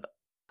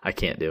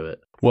can't do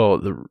it. Well,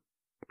 the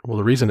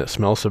reason it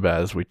smells so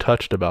bad is we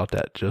touched about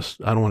that.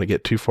 I don't want to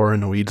get too far in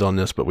the weeds on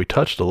this, but we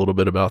touched a little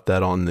bit about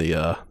that on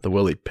the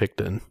Willie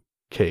Picton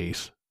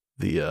case,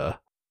 the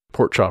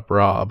pork chop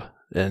Rob,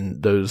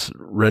 and those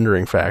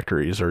rendering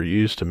factories are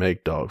used to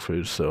make dog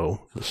food.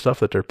 So the stuff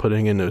that they're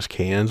putting in those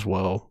cans,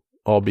 well,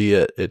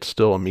 albeit it's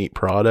still a meat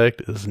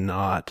product, is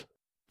not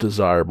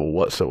desirable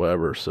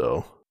whatsoever.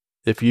 So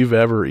if you've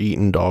ever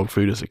eaten dog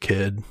food as a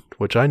kid,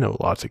 which I know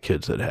lots of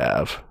kids that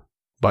have,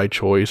 by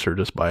choice or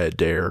just by a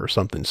dare or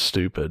something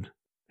stupid,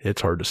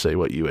 it's hard to say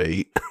what you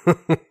ate.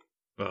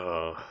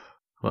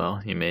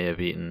 Well, you may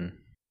have eaten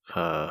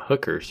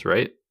hookers,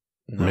 right?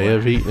 May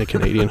have eaten a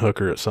Canadian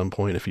hooker at some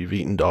point if you've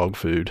eaten dog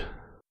food.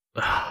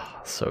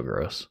 So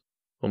gross.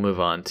 We'll move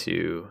on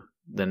to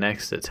the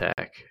next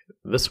attack.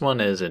 This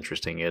one is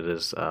interesting. It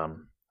is a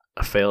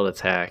failed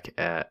attack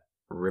at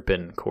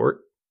Ripon Court,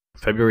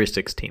 February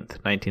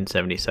 16th,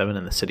 1977,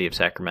 in the city of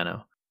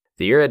Sacramento.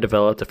 The year had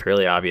developed a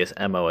fairly obvious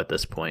MO at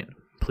this point.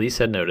 Police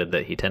had noted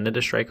that he tended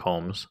to strike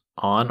homes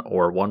on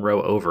or one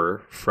row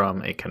over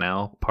from a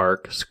canal,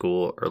 park,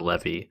 school, or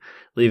levee,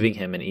 leaving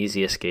him an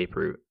easy escape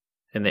route.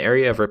 In the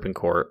area of Ripon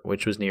Court,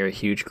 which was near a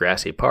huge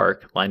grassy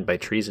park lined by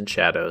trees and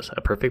shadows,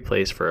 a perfect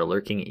place for a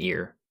lurking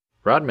ear,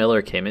 Rod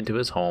Miller came into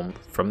his home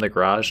from the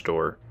garage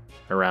door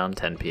around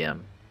 10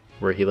 p.m.,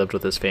 where he lived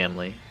with his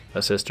family,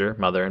 a sister,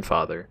 mother, and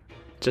father.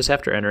 Just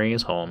after entering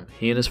his home,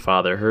 he and his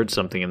father heard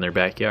something in their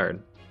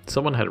backyard.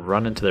 Someone had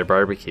run into their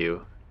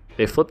barbecue.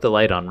 They flipped the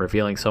light on,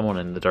 revealing someone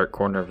in the dark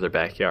corner of their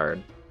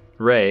backyard.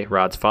 Ray,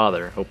 Rod's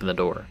father, opened the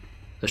door.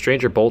 The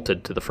stranger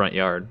bolted to the front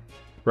yard.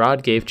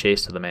 Rod gave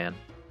chase to the man.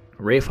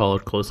 Ray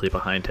followed closely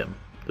behind him.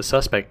 The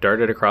suspect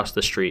darted across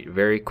the street,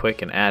 very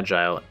quick and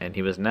agile, and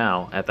he was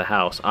now at the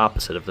house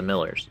opposite of the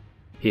Millers.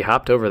 He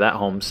hopped over that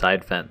home's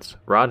side fence.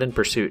 Rod, in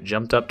pursuit,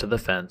 jumped up to the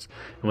fence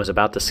and was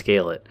about to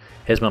scale it.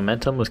 His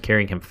momentum was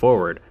carrying him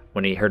forward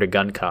when he heard a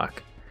gun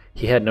cock.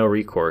 He had no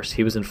recourse.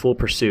 He was in full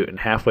pursuit and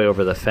halfway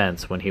over the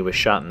fence when he was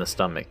shot in the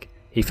stomach.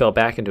 He fell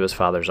back into his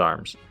father's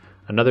arms.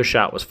 Another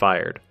shot was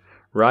fired.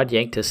 Rod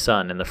yanked his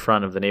son in the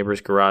front of the neighbor's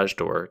garage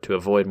door to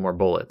avoid more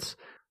bullets.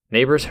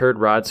 Neighbors heard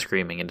Rod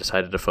screaming and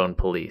decided to phone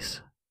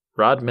police.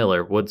 Rod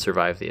Miller would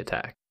survive the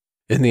attack.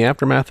 In the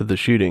aftermath of the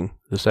shooting,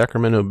 the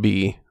Sacramento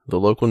Bee, the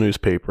local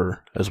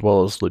newspaper, as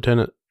well as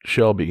Lieutenant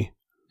Shelby,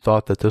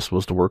 thought that this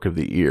was the work of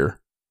the ear.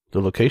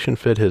 The location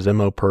fit his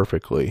MO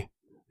perfectly.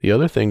 The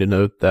other thing to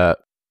note that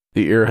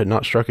the ear had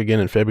not struck again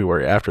in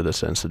February after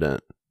this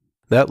incident.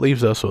 That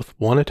leaves us with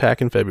one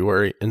attack in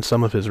February, and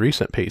some of his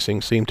recent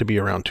pacing seemed to be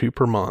around 2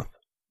 per month.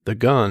 The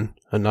gun,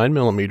 a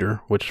 9mm,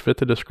 which fit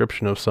the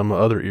description of some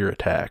other ear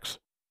attacks.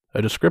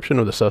 A description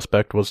of the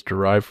suspect was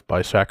derived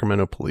by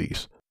Sacramento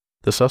police.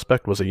 The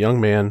suspect was a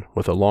young man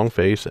with a long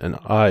face and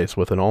eyes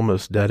with an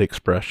almost dead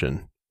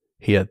expression.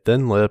 He had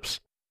thin lips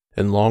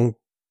and long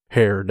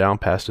hair down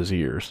past his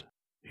ears.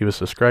 He was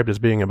described as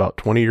being about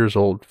 20 years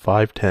old,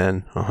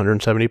 5'10",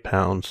 170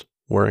 pounds,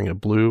 wearing a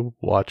blue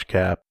watch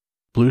cap,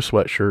 blue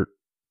sweatshirt,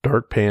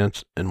 dark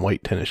pants, and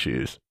white tennis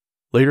shoes.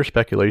 Later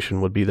speculation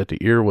would be that the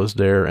ear was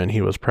there and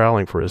he was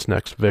prowling for his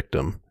next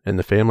victim, and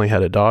the family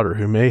had a daughter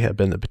who may have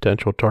been the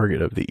potential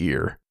target of the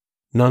ear.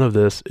 None of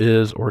this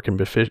is or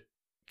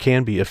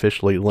can be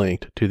officially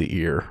linked to the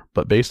ear,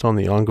 but based on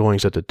the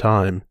ongoings at the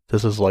time,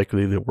 this is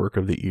likely the work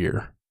of the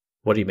ear.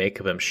 What do you make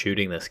of him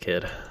shooting this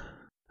kid?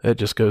 It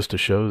just goes to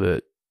show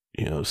that,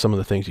 some of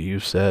the things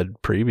you've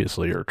said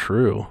previously are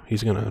true.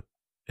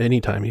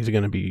 Anytime he's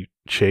going to be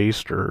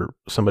chased or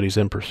somebody's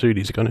in pursuit,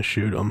 he's going to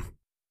shoot him.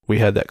 We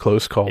had that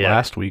close call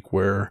last week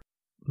where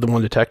the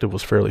one detective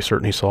was fairly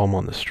certain he saw him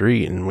on the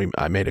street, and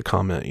I made a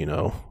comment,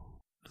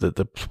 that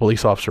the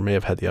police officer may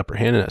have had the upper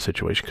hand in that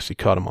situation because he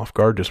caught him off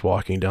guard just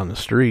walking down the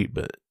street,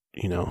 but,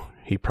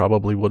 he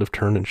probably would have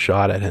turned and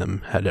shot at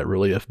him had that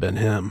really have been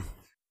him.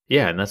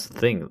 Yeah, and that's the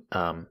thing,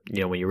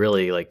 when you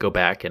really go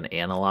back and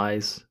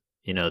analyze,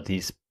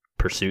 these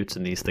pursuits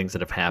and these things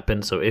that have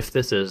happened. So if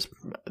this is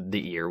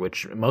the ear,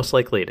 which most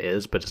likely it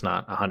is, but it's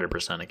not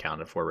 100%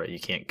 accounted for, right? You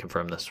can't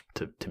confirm this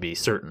to be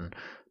certain,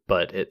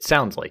 but it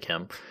sounds like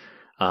him.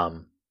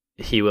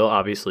 He will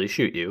obviously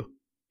shoot you.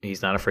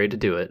 He's not afraid to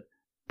do it.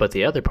 But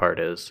the other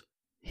part is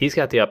he's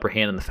got the upper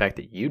hand in the fact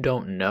that you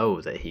don't know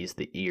that he's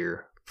the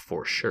ear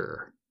for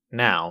sure.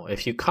 Now,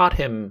 if you caught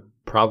him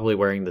probably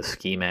wearing the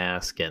ski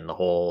mask and the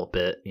whole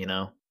bit,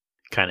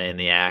 kind of in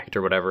the act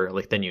or whatever,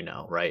 then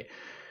right?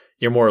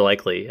 You're more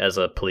likely as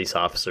a police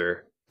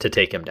officer to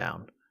take him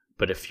down.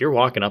 But if you're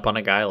walking up on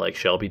a guy like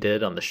Shelby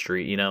did on the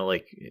street,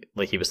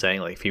 like he was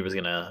saying, if he was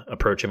going to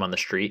approach him on the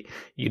street,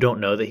 you don't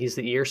know that he's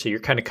the ear. So you're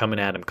kind of coming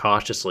at him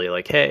cautiously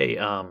hey,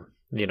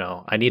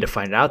 I need to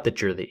find out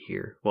that you're the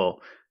ear.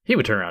 Well, he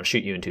would turn around and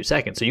shoot you in 2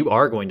 seconds. So you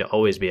are going to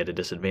always be at a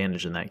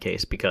disadvantage in that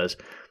case because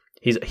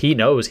he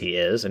knows he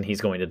is and he's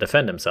going to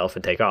defend himself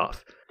and take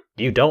off.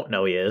 You don't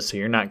know he is, so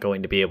you're not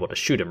going to be able to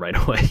shoot him right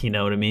away, you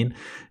know what I mean?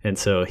 And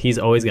so he's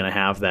always going to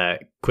have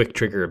that quick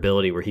trigger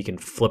ability where he can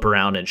flip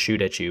around and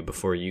shoot at you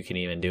before you can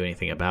even do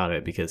anything about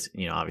it because,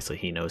 obviously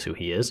he knows who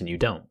he is and you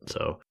don't.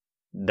 So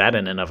that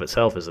in and of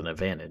itself is an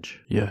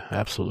advantage. Yeah,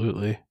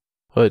 absolutely.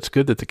 Well, it's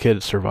good that the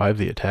kid survived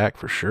the attack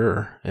for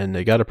sure, and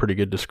they got a pretty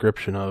good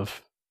description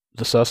of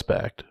the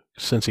suspect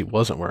since he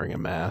wasn't wearing a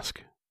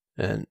mask.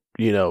 And,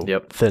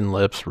 Thin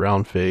lips,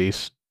 round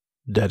face,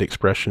 dead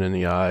expression in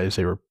the eyes.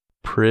 They were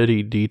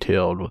pretty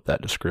detailed with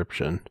that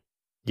description.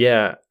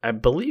 Yeah, I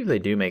believe they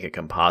do make a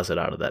composite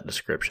out of that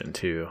description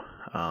too.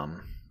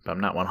 But I'm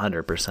not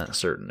 100%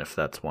 certain if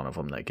that's one of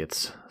them that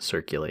gets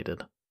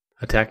circulated.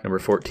 Attack number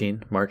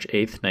 14, March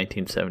 8th,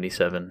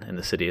 1977, in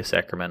the city of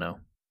Sacramento.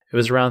 It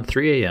was around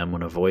 3 a.m.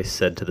 when a voice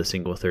said to the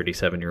single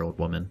 37-year-old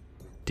woman,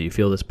 "Do you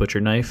feel this butcher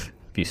knife?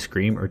 If you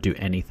scream or do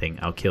anything,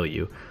 I'll kill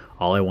you.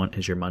 All I want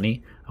is your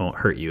money. I won't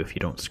hurt you if you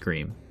don't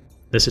scream."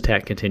 This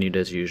attack continued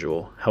as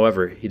usual.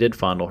 However, he did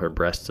fondle her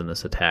breasts in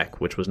this attack,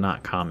 which was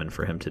not common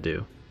for him to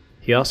do.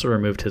 He also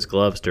removed his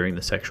gloves during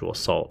the sexual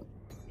assault.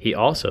 He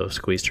also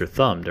squeezed her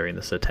thumb during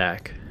this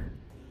attack.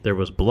 There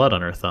was blood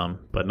on her thumb,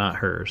 but not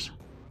hers.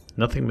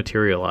 Nothing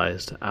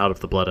materialized out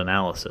of the blood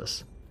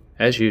analysis.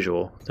 As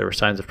usual, there were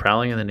signs of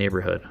prowling in the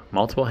neighborhood,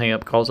 multiple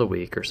hang-up calls a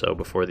week or so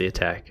before the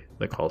attack.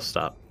 The calls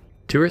stopped.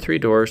 2 or 3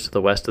 doors to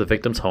the west of the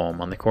victim's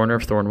home on the corner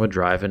of Thornwood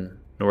Drive and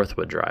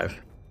Northwood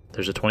Drive.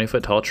 There's a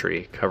 20-foot-tall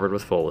tree covered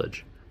with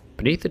foliage.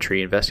 Beneath the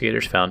tree,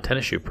 investigators found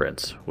tennis shoe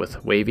prints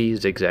with wavy,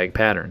 zigzag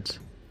patterns.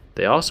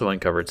 They also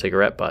uncovered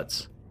cigarette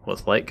butts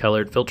with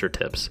light-colored filter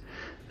tips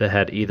that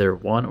had either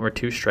 1 or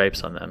 2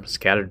 stripes on them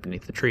scattered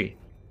beneath the tree.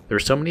 There were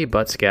so many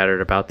butts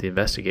scattered about the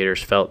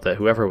investigators felt that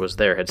whoever was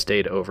there had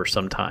stayed over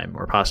some time,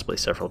 or possibly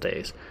several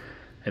days,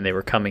 and they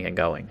were coming and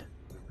going.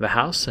 The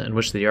house in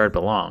which the yard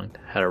belonged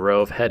had a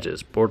row of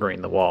hedges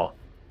bordering the wall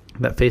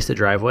that faced the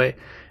driveway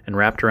and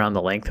wrapped around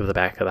the length of the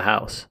back of the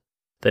house.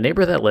 The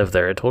neighbor that lived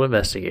there had told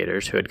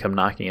investigators who had come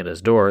knocking at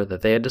his door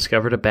that they had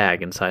discovered a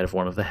bag inside of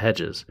one of the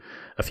hedges.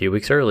 A few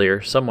weeks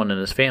earlier, someone in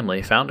his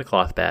family found a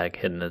cloth bag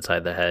hidden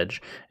inside the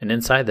hedge, and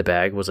inside the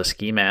bag was a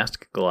ski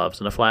mask, gloves,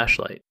 and a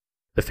flashlight.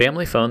 The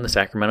family phoned the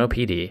Sacramento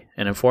PD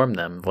and informed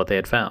them of what they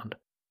had found.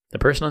 The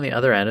person on the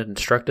other end had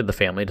instructed the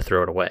family to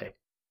throw it away.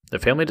 The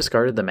family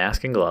discarded the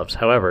mask and gloves,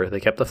 however, they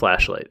kept the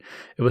flashlight.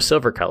 It was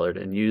silver-colored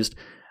and used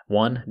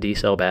 1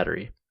 D-cell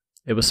battery.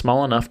 It was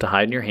small enough to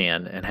hide in your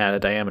hand and had a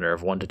diameter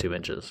of 1 to 2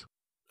 inches.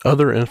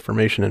 Other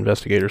information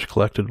investigators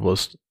collected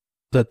was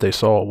that they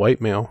saw a white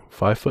male,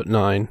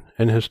 5'9",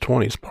 in his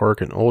 20s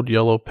park an old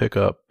yellow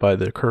pickup by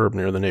the curb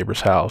near the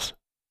neighbor's house.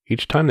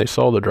 Each time they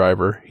saw the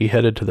driver, he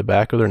headed to the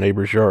back of their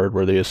neighbor's yard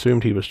where they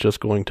assumed he was just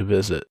going to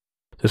visit.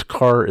 This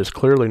car is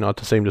clearly not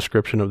the same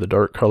description of the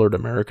dark-colored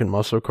American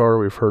muscle car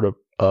we've heard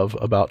of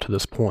about to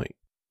this point.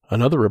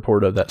 Another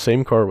report of that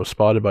same car was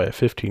spotted by a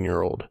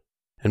 15-year-old.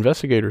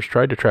 Investigators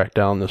tried to track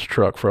down this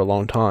truck for a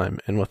long time,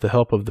 and with the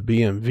help of the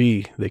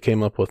BMV, they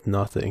came up with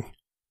nothing.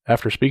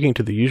 After speaking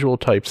to the usual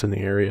types in the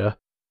area,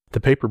 the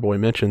paperboy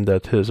mentioned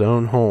that his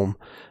own home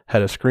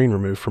had a screen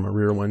removed from a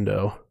rear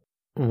window.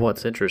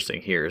 What's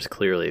interesting here is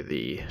clearly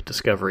the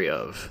discovery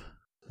of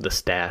the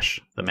stash,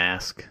 the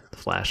mask, the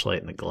flashlight,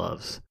 and the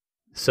gloves.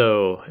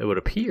 So it would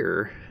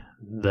appear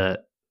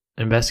that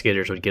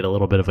investigators would get a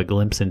little bit of a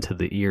glimpse into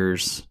the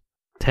ear's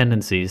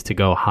tendencies to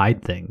go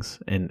hide things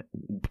and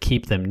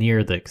keep them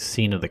near the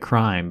scene of the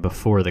crime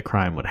before the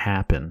crime would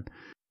happen.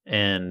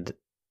 And,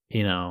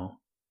 you know,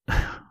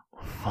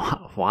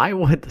 why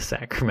would the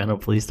Sacramento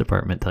Police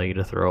Department tell you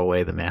to throw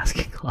away the mask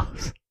and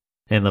gloves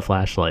and the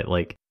flashlight?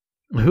 Like,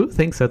 who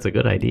thinks that's a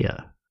good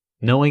idea?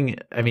 Knowing,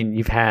 I mean,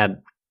 you've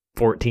had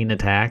 14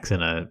 attacks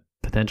and a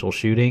potential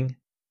shooting.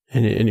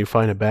 And you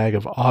find a bag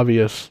of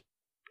obvious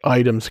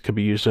items that could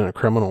be used in a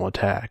criminal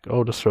attack.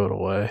 Oh, just throw it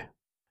away.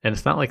 And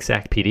it's not like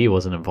Sac PD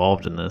wasn't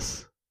involved in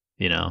this,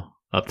 you know,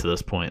 up to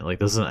this point. Like,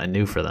 this isn't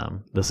new for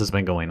them. This has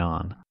been going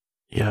on.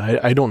 Yeah,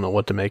 I don't know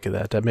what to make of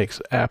that. That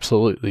makes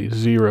absolutely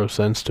zero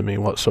sense to me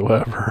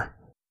whatsoever.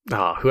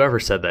 Oh, whoever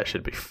said that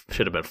should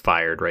have been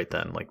fired right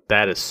then. Like,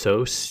 that is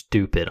so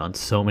stupid on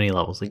so many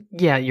levels. Like,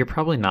 yeah, you're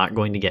probably not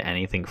going to get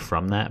anything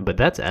from that, but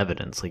that's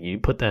evidence. Like, you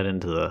put that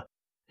into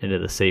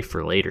the safe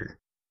for later,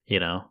 you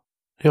know?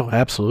 Oh,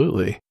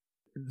 absolutely.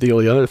 The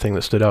only other thing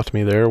that stood out to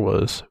me there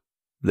was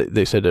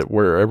they said that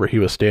wherever he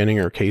was standing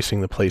or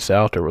casing the place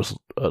out, there was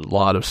a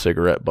lot of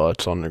cigarette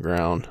butts on the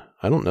ground.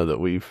 I don't know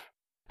that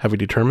have we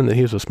determined that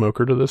he's a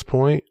smoker to this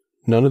point?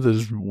 None of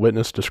these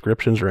witness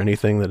descriptions or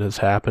anything that has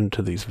happened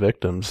to these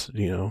victims,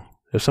 you know,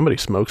 if somebody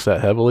smokes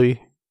that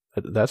heavily,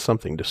 that's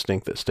something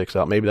distinct that sticks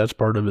out. Maybe that's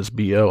part of his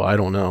BO. I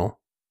don't know.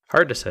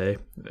 Hard to say.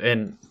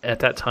 And at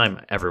that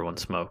time, everyone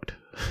smoked.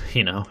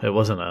 You know, it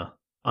wasn't a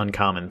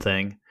uncommon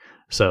thing.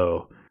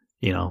 So,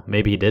 you know,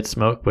 maybe he did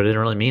smoke, but it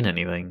didn't really mean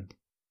anything.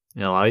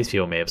 You know, a lot of these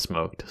people may have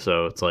smoked.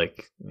 So it's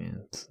like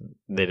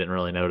they didn't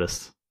really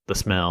notice the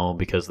smell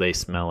because they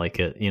smell like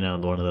it, you know,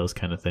 one of those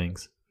kind of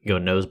things. You go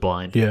nose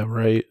blind. Yeah,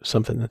 right.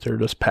 Something that they're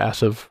just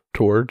passive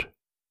toward.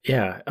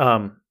 Yeah.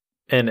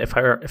 And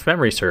if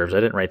memory serves,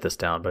 I didn't write this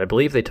down, but I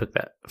believe they took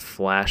that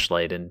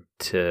flashlight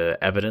into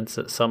evidence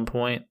at some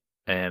point,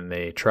 and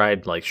they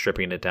tried like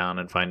stripping it down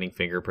and finding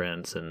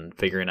fingerprints and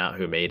figuring out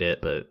who made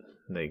it, but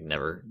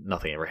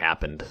nothing ever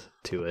happened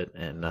to it,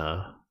 and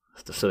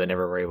so they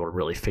never were able to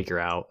really figure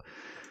out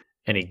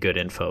any good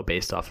info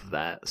based off of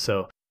that.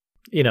 So,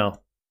 you know,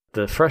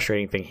 the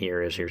frustrating thing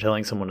here is you're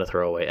telling someone to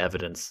throw away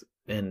evidence,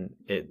 and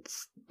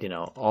it's, you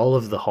know, all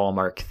of the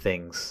hallmark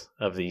things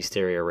of the East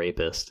Area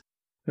Rapist.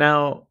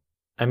 Now,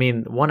 I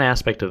mean, one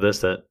aspect of this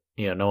that,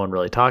 you know, no one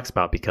really talks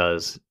about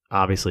because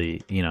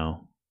obviously, you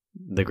know,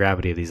 the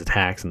gravity of these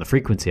attacks and the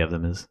frequency of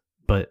them is,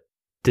 but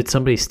did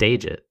somebody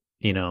stage it?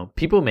 You know,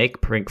 people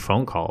make prank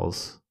phone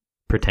calls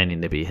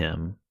pretending to be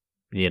him,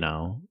 you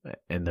know,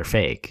 and they're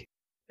fake.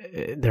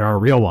 There are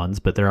real ones,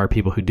 but there are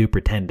people who do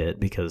pretend it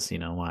because, you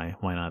know, why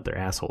not? They're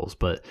assholes.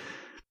 But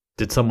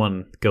did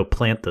someone go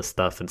plant this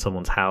stuff in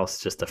someone's house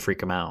just to freak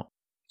them out?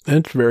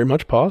 It's very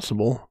much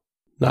possible.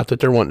 Not that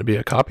they're wanting to be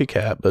a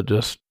copycat, but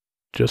just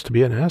to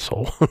be an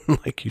asshole,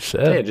 like you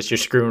said. Yeah, just you're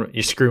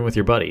screwing with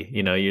your buddy.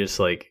 You know, you just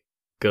like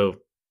go,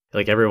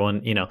 like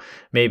everyone, you know,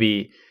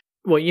 maybe,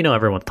 well, you know,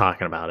 everyone's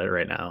talking about it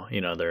right now. You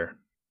know, they're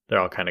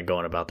all kind of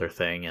going about their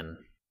thing, and,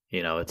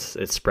 you know, it's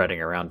spreading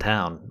around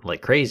town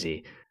like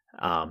crazy.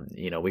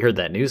 You know, we heard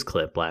that news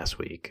clip last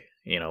week,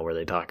 you know, where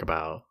they talk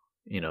about,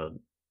 you know,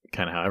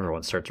 kind of how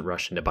everyone starts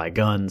rushing to buy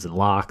guns and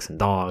locks and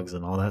dogs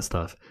and all that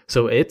stuff.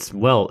 So it's,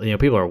 well, you know,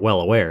 people are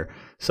well aware.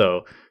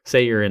 So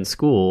say you're in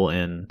school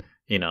and,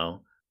 you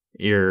know,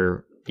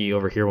 you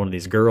overhear one of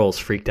these girls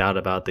freaked out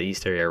about the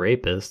East Area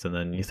Rapist, and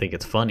then you think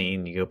it's funny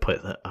and you go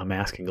put a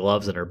mask and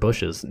gloves in her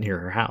bushes near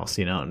her house,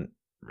 you know,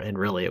 and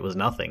really it was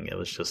nothing. It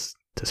was just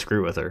to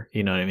screw with her.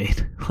 You know what I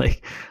mean?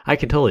 Like, I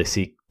can totally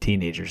see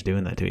teenagers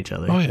doing that to each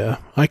other. Oh yeah,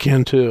 I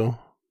can too.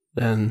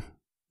 And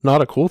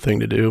not a cool thing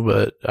to do,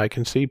 but I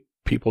can see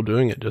people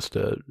doing it just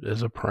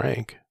as a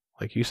prank.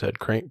 Like you said,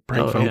 prank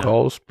phone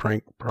calls,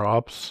 prank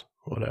props,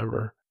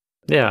 whatever.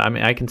 Yeah, I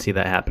mean, I can see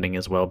that happening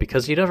as well,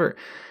 because you never,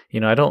 you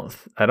know,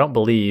 I don't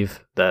believe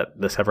that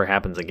this ever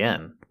happens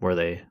again where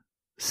they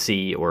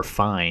see or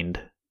find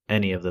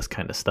any of this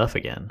kind of stuff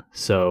again.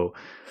 So,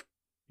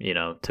 you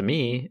know, to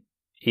me,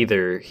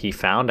 either he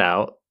found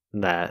out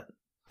that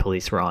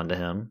police were onto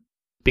him,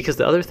 because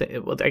the other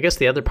thing, I guess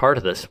the other part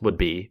of this would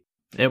be,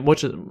 and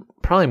which is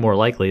probably more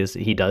likely, is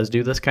he does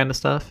do this kind of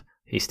stuff.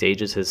 He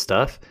stages his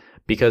stuff,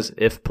 because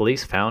if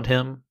police found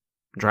him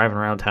driving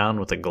around town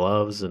with the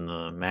gloves and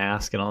the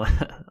mask and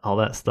all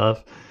that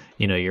stuff,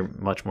 you know, you're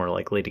much more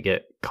likely to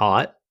get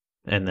caught,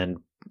 and then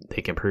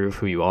they can prove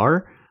who you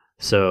are.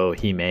 So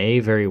he may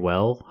very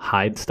well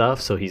hide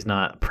stuff so he's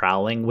not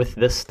prowling with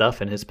this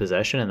stuff in his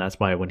possession, and that's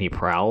why when he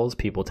prowls,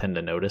 people tend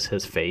to notice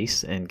his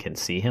face and can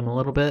see him a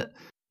little bit.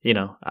 You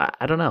know,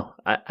 I don't know.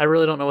 I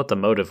really don't know what the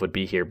motive would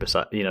be here,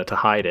 besides, you know, to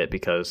hide it,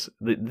 because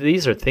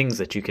these are things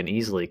that you can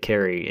easily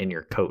carry in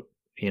your coat.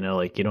 You know,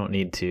 like, you don't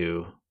need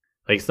to,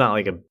 like, it's not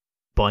like a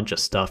bunch of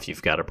stuff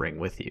you've got to bring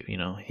with you. You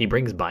know, he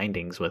brings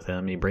bindings with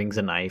him, he brings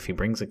a knife, he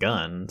brings a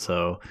gun,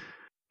 so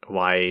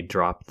why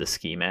drop the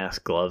ski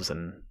mask, gloves,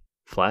 and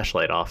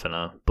flashlight off in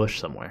a bush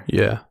somewhere?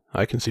 Yeah,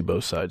 I can see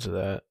both sides of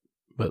that.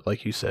 But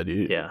like you said,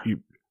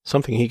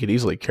 something he could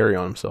easily carry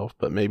on himself,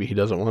 but maybe he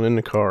doesn't want in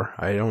the car.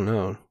 I don't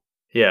know.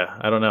 Yeah,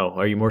 I don't know.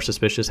 Are you more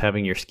suspicious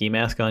having your ski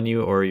mask on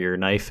you or your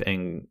knife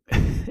and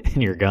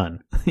in your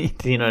gun.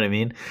 Do you know what I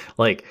mean?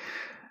 Like,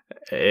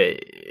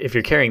 if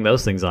you're carrying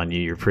those things on you,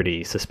 you're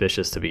pretty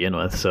suspicious to begin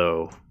with.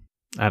 So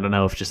I don't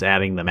know if just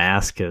adding the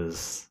mask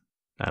is,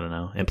 I don't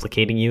know,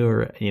 implicating you,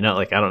 or, you know,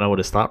 like, I don't know what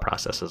his thought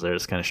process is there.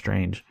 It's kind of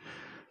strange.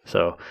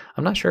 So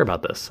I'm not sure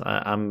about this.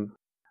 I'm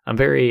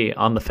very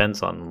on the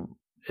fence on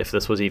if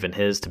this was even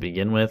his to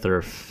begin with, or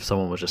if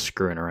someone was just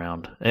screwing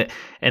around.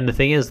 And the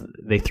thing is,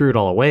 they threw it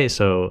all away.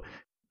 So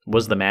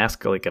was the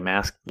mask like a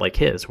mask like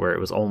his, where it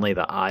was only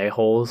the eye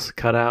holes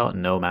cut out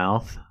and no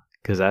mouth?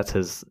 Because that's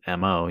his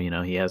MO. You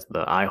know, he has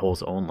the eye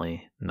holes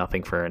only,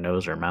 nothing for a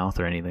nose or mouth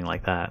or anything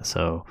like that.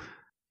 So,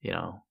 you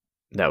know,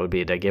 that would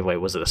be a dead giveaway.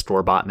 Was it a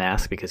store-bought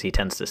mask? Because he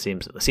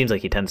seems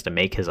like he tends to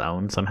make his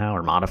own somehow,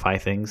 or modify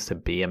things to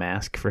be a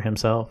mask for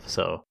himself.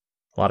 So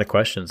a lot of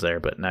questions there,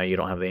 but now you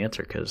don't have the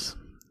answer because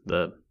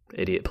the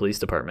idiot police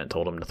department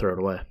told him to throw it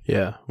away.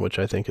 Yeah, which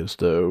I think is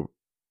the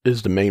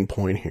main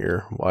point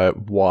here. Why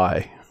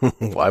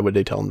why would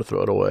they tell him to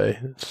throw it away?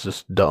 It's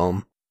just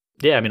dumb.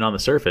 Yeah, I mean, on the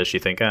surface, you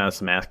think,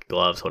 it's a mask,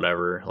 gloves,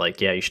 whatever.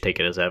 Like, yeah, you should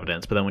take it as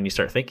evidence. But then when you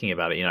start thinking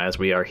about it, you know, as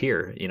we are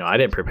here, you know, I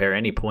didn't prepare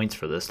any points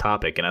for this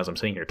topic. And as I'm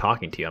sitting here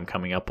talking to you, I'm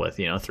coming up with,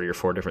 you know, 3 or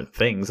 4 different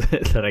things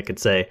that I could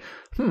say,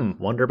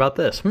 wonder about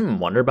this,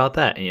 wonder about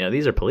that. And, you know,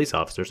 these are police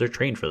officers. They're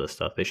trained for this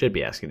stuff. They should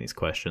be asking these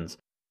questions.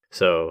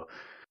 So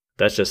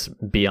that's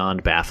just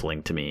beyond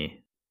baffling to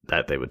me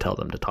that they would tell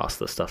them to toss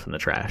this stuff in the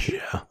trash.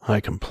 Yeah, I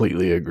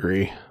completely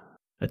agree.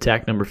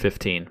 Attack number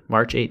 15,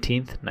 March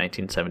 18th,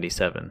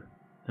 1977.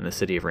 In the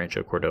city of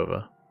Rancho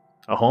Cordova.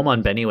 A home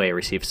on Benny Way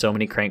received so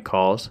many crank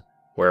calls,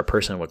 where a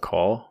person would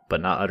call but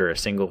not utter a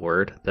single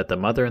word, that the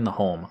mother in the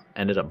home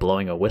ended up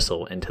blowing a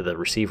whistle into the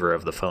receiver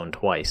of the phone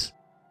twice.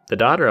 The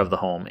daughter of the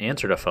home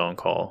answered a phone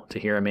call to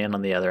hear a man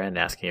on the other end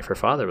asking if her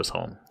father was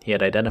home. He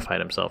had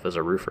identified himself as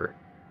a roofer.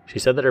 She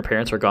said that her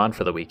parents were gone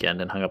for the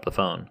weekend and hung up the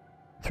phone.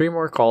 3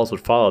 more calls would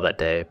follow that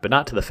day, but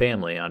not to the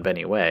family on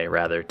Benny Way,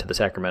 rather to the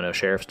Sacramento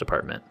Sheriff's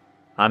Department.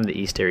 "I'm the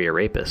East Area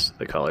Rapist,"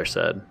 the caller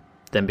said,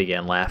 then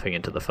began laughing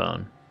into the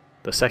phone.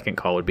 The second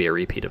call would be a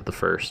repeat of the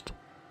first.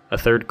 A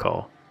third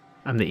call.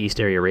 "I'm the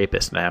East Area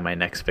Rapist and I have my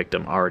next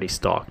victim already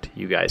stalked.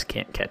 You guys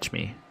can't catch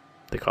me,"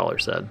 the caller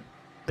said.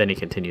 Then he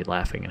continued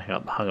laughing and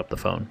hung up the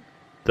phone.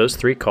 Those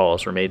 3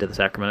 calls were made to the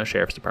Sacramento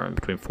Sheriff's Department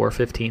between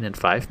 4:15 and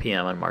 5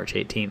 p.m. on March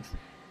 18th.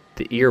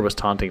 The ear was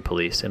taunting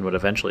police and would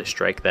eventually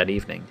strike that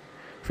evening,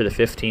 for the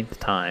 15th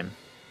time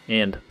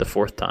and the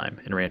 4th time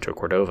in Rancho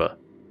Cordova.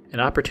 An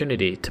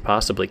opportunity to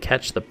possibly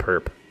catch the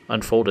perp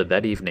unfolded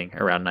that evening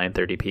around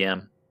 9:30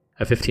 p.m.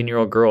 A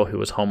 15-year-old girl who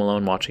was home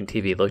alone watching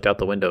TV looked out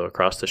the window.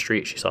 Across the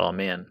street. She saw a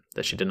man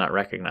that she did not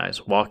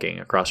recognize walking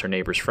across her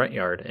neighbor's front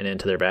yard and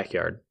into their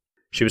backyard.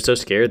 She was so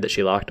scared that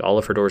she locked all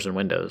of her doors and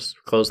windows,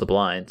 closed the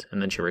blinds, and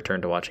then she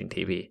returned to watching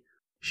TV.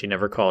 She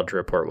never called to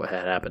report what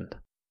had happened.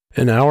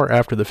 An hour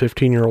after the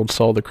 15-year-old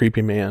saw the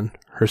creepy man,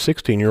 her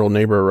 16-year-old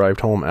neighbor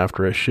arrived home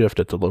after a shift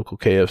at the local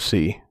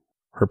KFC.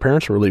 Her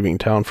parents were leaving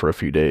town for a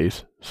few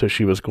days, so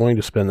she was going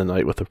to spend the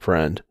night with a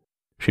friend.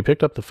 She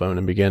picked up the phone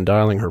and began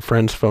dialing her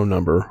friend's phone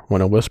number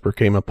when a whisper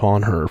came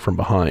upon her from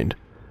behind.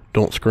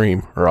 "Don't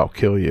scream, or I'll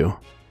kill you.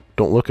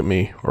 Don't look at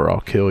me, or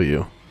I'll kill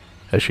you."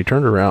 As she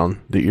turned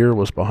around, the ear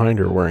was behind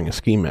her wearing a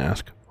ski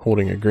mask,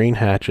 holding a green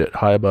hatchet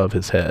high above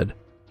his head,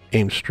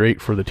 aimed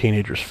straight for the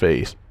teenager's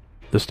face.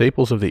 The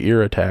staples of the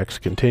ear attacks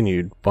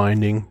continued,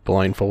 binding,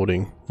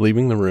 blindfolding,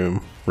 leaving the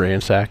room,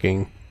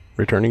 ransacking,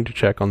 returning to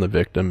check on the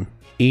victim,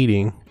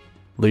 eating,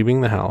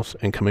 leaving the house,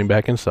 and coming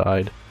back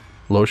inside,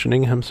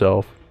 lotioning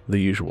himself, the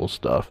usual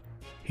stuff.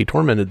 He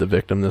tormented the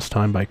victim this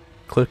time by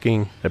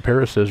clicking a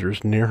pair of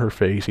scissors near her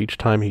face each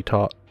time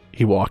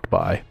he walked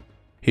by.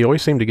 He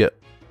always seemed to get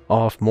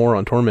off more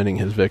on tormenting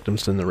his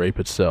victims than the rape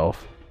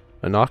itself.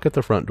 A knock at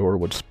the front door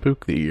would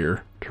spook the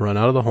ear to run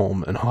out of the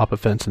home and hop a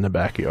fence in the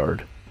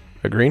backyard.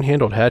 A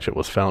green-handled hatchet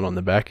was found on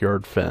the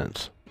backyard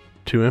fence.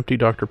 2 empty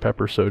Dr.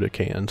 Pepper soda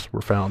cans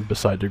were found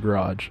beside the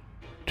garage.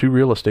 2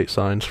 real estate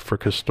signs for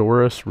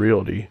Castoris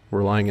Realty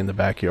were lying in the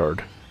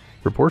backyard.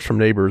 Reports from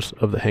neighbors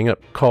of the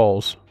hang-up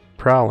calls,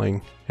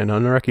 prowling, and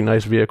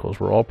unrecognized vehicles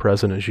were all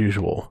present as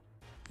usual.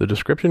 The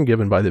description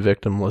given by the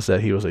victim was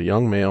that he was a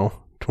young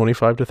male,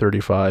 25 to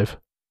 35,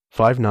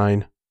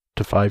 5'9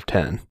 to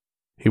 5'10.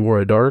 He wore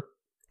a dark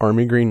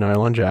army green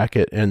nylon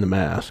jacket and the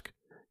mask.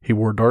 He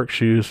wore dark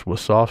shoes with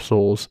soft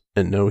soles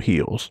and no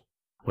heels.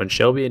 When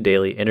Shelby and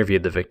Daly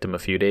interviewed the victim a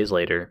few days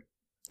later,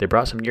 they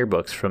brought some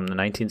yearbooks from the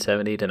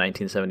 1970 to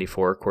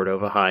 1974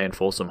 Cordova High and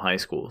Folsom High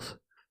schools.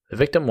 The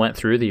victim went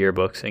through the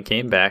yearbooks and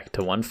came back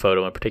to one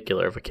photo in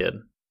particular of a kid.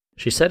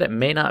 She said it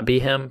may not be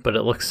him, but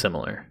it looks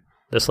similar.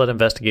 This led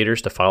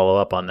investigators to follow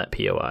up on that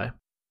POI.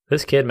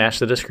 This kid matched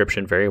the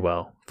description very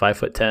well.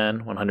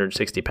 5'10",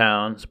 160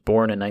 pounds,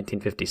 born in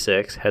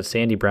 1956, had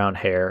sandy brown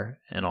hair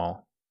and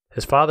all.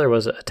 His father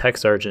was a tech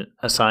sergeant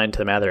assigned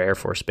to Mather Air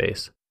Force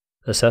Base.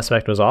 The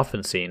suspect was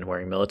often seen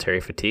wearing military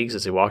fatigues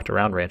as he walked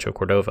around Rancho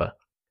Cordova.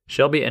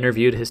 Shelby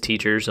interviewed his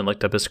teachers and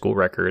looked up his school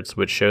records,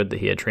 which showed that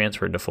he had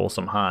transferred to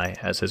Folsom High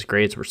as his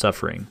grades were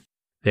suffering.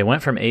 They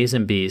went from A's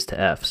and B's to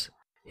F's.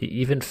 He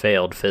even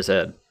failed phys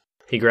ed.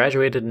 He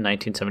graduated in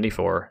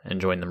 1974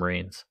 and joined the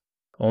Marines,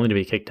 only to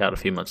be kicked out a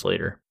few months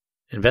later.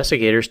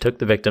 Investigators took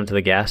the victim to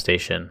the gas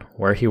station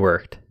where he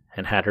worked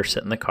and had her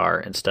sit in the car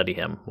and study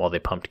him while they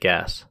pumped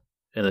gas.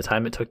 In the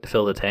time it took to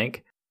fill the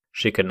tank,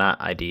 she could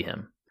not ID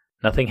him.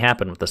 Nothing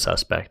happened with the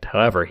suspect.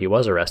 However, he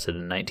was arrested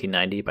in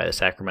 1990 by the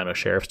Sacramento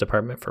Sheriff's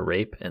Department for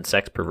rape and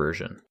sex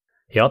perversion.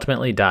 He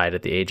ultimately died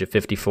at the age of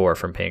 54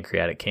 from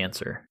pancreatic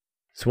cancer.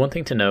 So one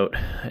thing to note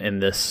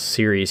in this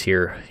series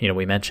here,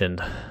 we mentioned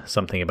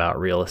something about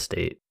real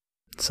estate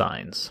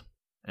signs.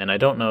 And I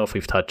don't know if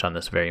we've touched on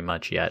this very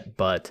much yet,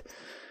 but,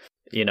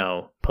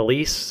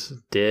 police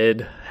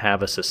did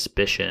have a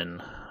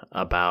suspicion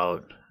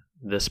about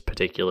this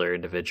particular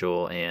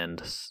individual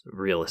and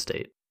real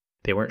estate.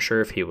 They weren't sure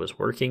if he was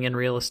working in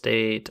real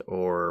estate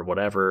or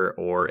whatever,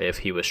 or if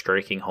he was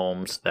striking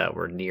homes that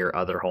were near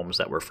other homes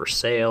that were for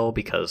sale,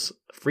 because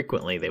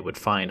frequently they would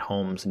find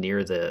homes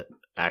near the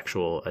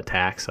actual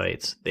attack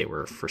sites. They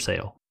were for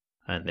sale,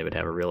 and they would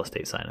have a real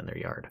estate sign in their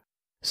yard.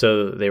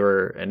 So they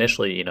were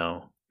initially,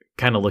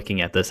 kind of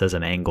looking at this as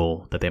an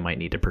angle that they might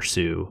need to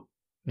pursue,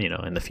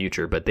 in the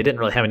future, but they didn't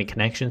really have any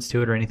connections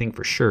to it or anything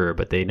for sure.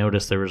 But they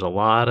noticed there was a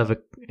lot of,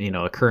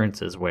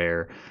 occurrences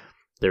where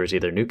there was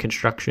either new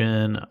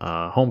construction,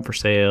 home for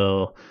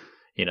sale,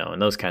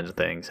 and those kinds of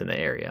things in the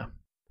area.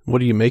 What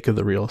do you make of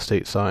the real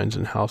estate signs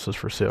and houses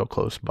for sale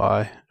close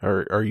by?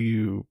 Are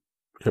you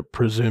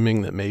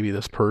presuming that maybe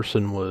this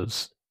person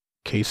was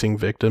casing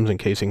victims and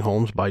casing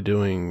homes by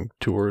doing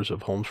tours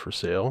of homes for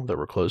sale that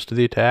were close to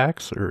the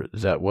attacks? Or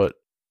is that what?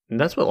 And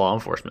that's what law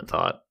enforcement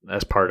thought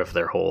as part of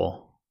their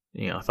whole,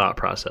 thought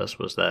process,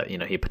 was that,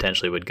 he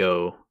potentially would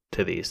go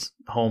to these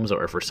homes that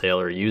were for sale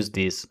or use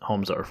these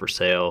homes that were for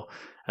sale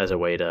as a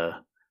way to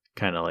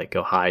kind of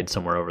go hide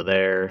somewhere over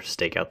there,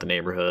 stake out the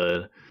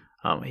neighborhood.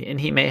 And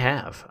he may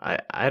have.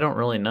 I don't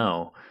really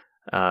know.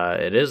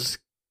 It is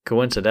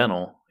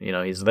coincidental.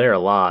 He's there a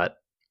lot.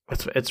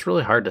 It's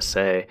really hard to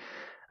say.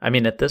 I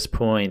mean, at this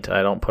point,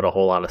 I don't put a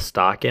whole lot of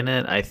stock in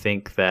it. I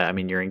think that,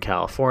 you're in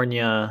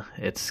California.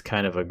 It's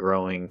kind of a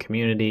growing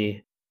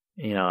community.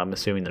 I'm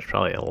assuming there's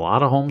probably a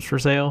lot of homes for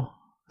sale.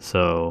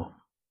 So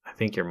I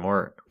think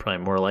you're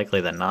probably more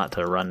likely than not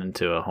to run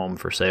into a home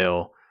for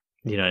sale.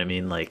 You know what I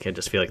mean? I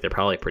just feel like they're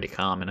probably pretty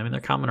common. They're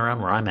common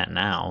around where I'm at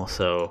now.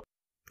 So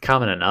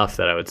common enough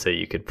that I would say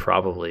you could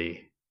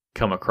probably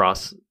come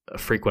across a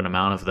frequent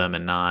amount of them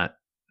and not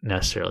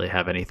necessarily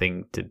have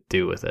anything to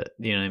do with it.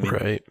 You know what I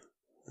mean? Right.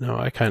 No,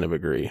 I kind of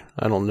agree.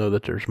 I don't know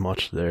that there's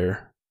much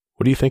there.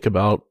 What do you think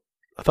about,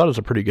 I thought it was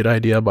a pretty good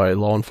idea by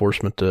law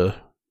enforcement to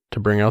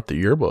bring out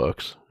the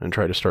yearbooks and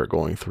try to start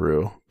going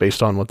through.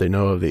 Based on what they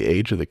know of the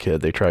age of the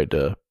kid, they tried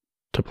to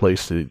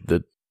place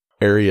the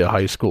area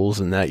high schools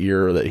in that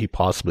year that he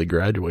possibly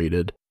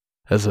graduated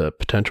as a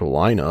potential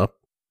lineup.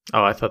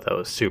 Oh, I thought that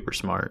was super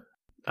smart.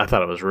 I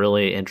thought it was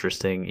really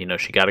interesting.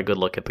 She got a good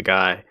look at the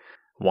guy.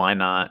 Why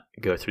not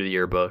go through the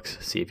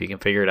yearbooks, see if you can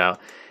figure it out?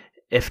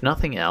 If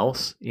nothing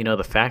else,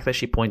 the fact that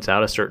she points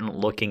out a certain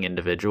looking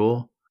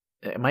individual,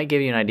 it might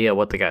give you an idea of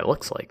what the guy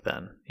looks like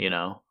then,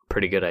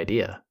 pretty good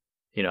idea.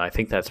 I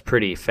think that's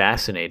pretty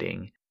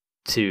fascinating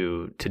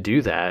to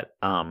do that.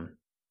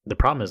 The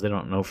problem is they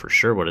don't know for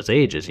sure what his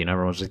age is.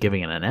 Everyone's just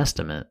giving it an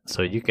estimate.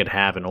 So you could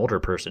have an older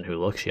person who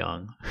looks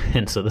young.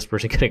 And so this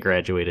person could have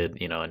graduated,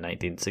 in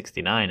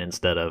 1969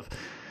 instead of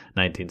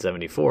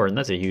 1974. And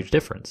that's a huge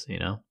difference,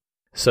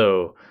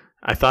 So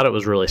I thought it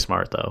was really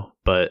smart, though.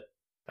 But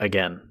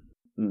again,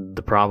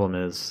 the problem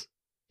is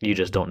you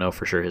just don't know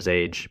for sure his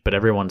age. But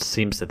everyone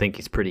seems to think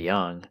he's pretty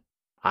young.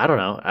 I don't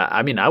know.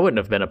 I wouldn't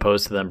have been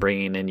opposed to them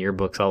bringing in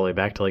yearbooks all the way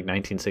back to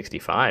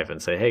 1965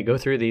 and say, hey, go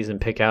through these and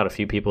pick out a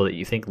few people that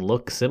you think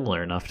look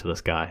similar enough to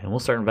this guy. And we'll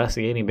start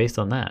investigating based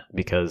on that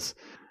because,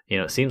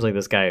 it seems like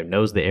this guy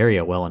knows the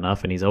area well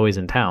enough and he's always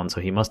in town.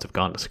 So he must have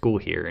gone to school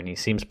here and he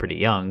seems pretty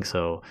young.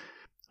 So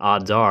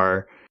odds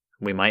are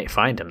we might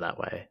find him that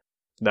way.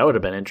 That would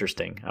have been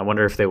interesting. I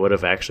wonder if they would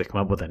have actually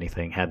come up with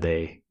anything had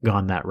they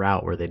gone that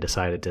route where they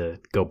decided to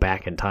go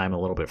back in time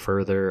a little bit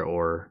further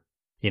or,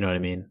 you know what I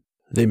mean?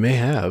 They may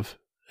have.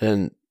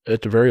 And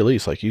at the very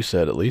least, like you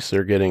said, at least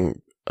they're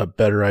getting a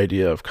better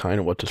idea of kind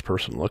of what this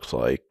person looks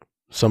like.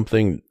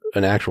 An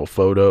actual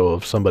photo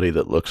of somebody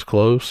that looks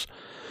close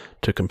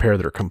to compare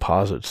their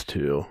composites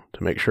to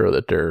make sure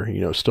that they're,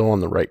 still on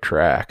the right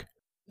track.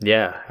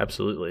 Yeah,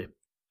 absolutely.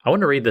 I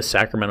want to read the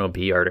Sacramento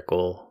Bee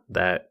article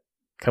that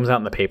comes out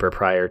in the paper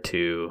prior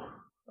to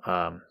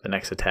the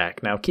next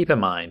attack. Now, keep in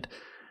mind,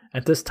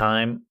 at this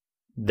time,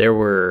 there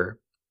were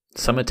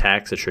some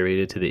attacks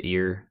attributed to the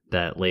ear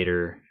that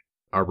later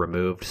are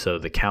removed. So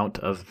the count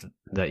of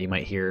that you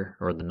might hear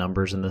or the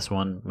numbers in this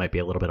one might be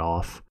a little bit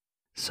off.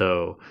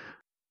 So,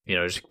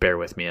 just bear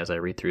with me as I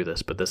read through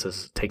this. But this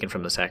is taken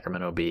from the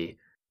Sacramento Bee.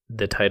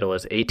 The title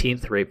is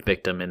 18th Rape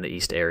Victim in the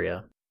East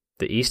Area.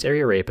 The East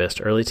Area rapist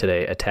early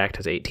today attacked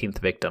his 18th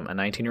victim, a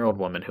 19-year-old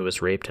woman who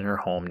was raped in her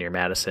home near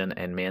Madison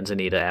and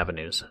Manzanita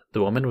Avenues.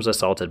 The woman was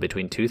assaulted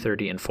between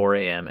 2:30 and 4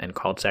 a.m. and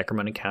called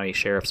Sacramento County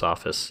Sheriff's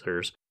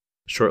officers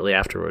shortly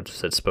afterwards,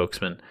 said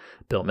spokesman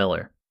Bill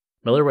Miller.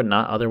 Miller would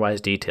not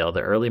otherwise detail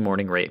the early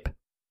morning rape.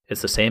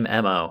 It's the same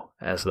MO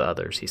as the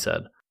others, he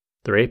said.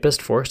 The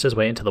rapist forced his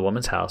way into the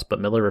woman's house, but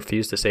Miller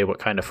refused to say what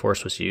kind of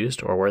force was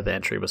used or where the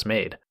entry was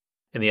made.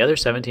 In the other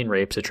 17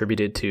 rapes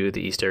attributed to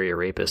the East Area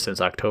Rapist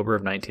since October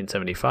of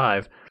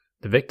 1975,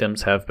 the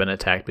victims have been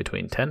attacked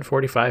between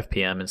 10:45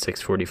 p.m. and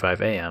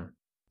 6:45 a.m.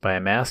 by a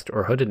masked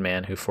or hooded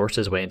man who forced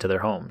his way into their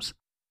homes.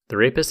 The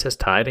rapist has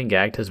tied and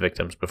gagged his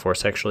victims before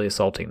sexually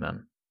assaulting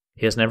them.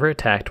 He has never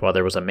attacked while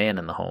there was a man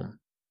in the home,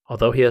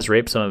 although he has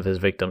raped some of his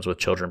victims with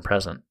children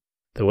present.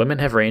 The women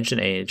have ranged in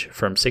age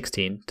from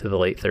 16 to the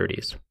late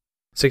 30s.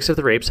 6 of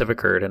the rapes have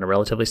occurred in a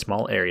relatively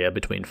small area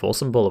between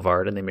Folsom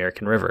Boulevard and the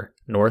American River,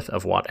 north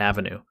of Watt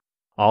Avenue.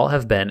 All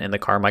have been in the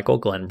Carmichael,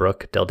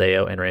 Glenbrook, Del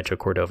Deo, and Rancho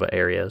Cordova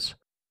areas.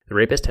 The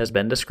rapist has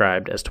been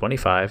described as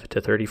 25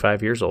 to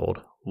 35 years old,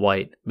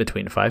 white,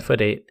 between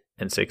 5'8"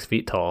 and 6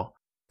 feet tall,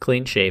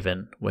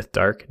 clean-shaven, with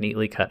dark,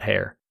 neatly cut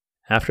hair.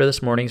 After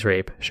this morning's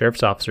rape,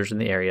 sheriff's officers in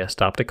the area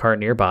stopped a car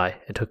nearby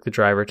and took the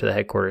driver to the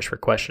headquarters for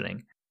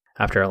questioning.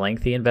 After a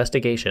lengthy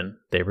investigation,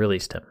 they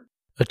released him.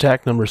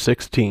 Attack number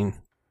 16,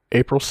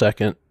 April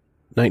 2nd,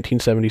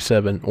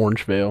 1977,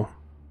 Orangevale.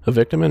 A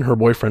victim and her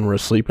boyfriend were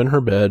asleep in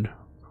her bed,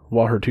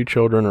 while her 2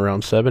 children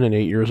around 7 and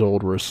 8 years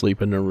old were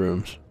asleep in their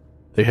rooms.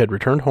 They had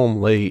returned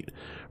home late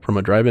from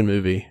a drive-in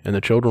movie, and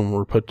the children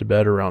were put to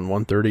bed around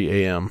 1:30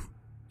 a.m.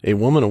 A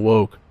woman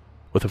awoke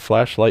with a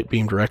flashlight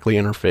beamed directly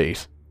in her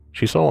face.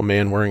 She saw a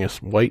man wearing a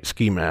white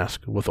ski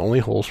mask with only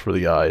holes for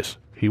the eyes.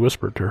 He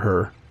whispered to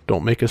her,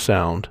 "Don't make a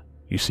sound.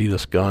 You see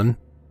this gun?"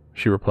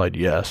 She replied,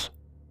 "Yes."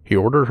 He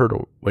ordered her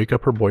to wake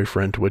up her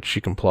boyfriend, to which she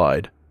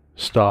complied.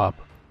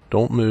 "Stop.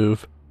 Don't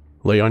move.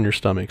 Lay on your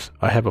stomachs.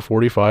 I have a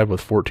 .45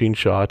 with 14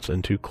 shots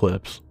and 2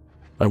 clips.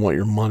 I want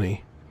your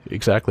money.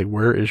 Exactly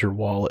where is your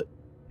wallet?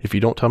 If you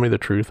don't tell me the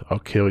truth, I'll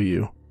kill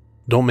you.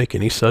 Don't make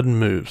any sudden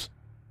moves.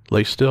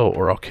 Lay still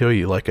or I'll kill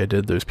you like I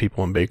did those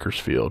people in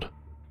Bakersfield."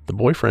 The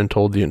boyfriend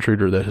told the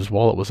intruder that his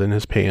wallet was in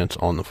his pants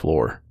on the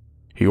floor.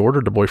 He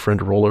ordered the boyfriend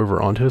to roll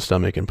over onto his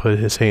stomach and put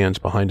his hands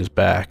behind his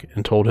back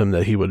and told him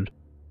that he would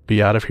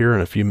be out of here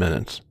in a few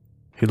minutes.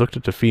 He looked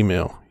at the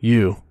female.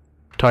 "You,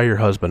 tie your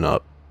husband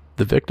up."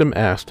 The victim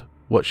asked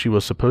what she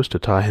was supposed to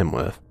tie him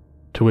with,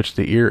 to which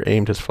the ear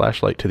aimed his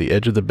flashlight to the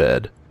edge of the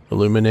bed,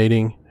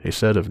 illuminating a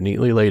set of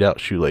neatly laid out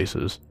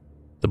shoelaces.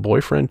 The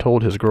boyfriend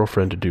told his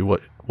girlfriend to do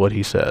what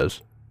he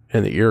says,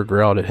 and the ear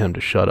growled at him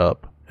to shut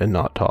up and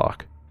not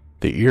talk.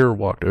 The ear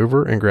walked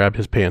over and grabbed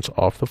his pants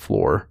off the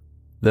floor,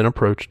 then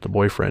approached the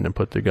boyfriend and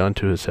put the gun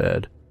to his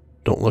head.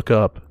 "Don't look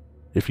up.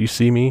 If you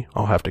see me,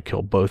 I'll have to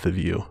kill both of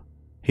you."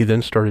 He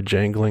then started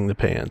jangling the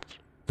pants.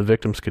 The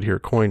victims could hear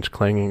coins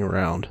clanging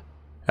around.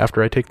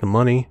 "After I take the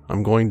money,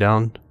 I'm going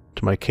down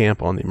to my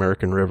camp on the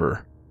American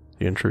River,"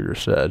 the intruder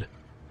said.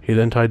 He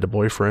then tied the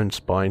boyfriend's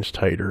spines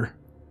tighter.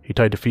 He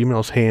tied the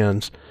female's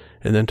hands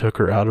and then took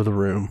her out of the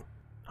room.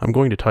 "I'm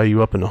going to tie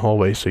you up in the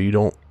hallway so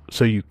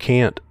you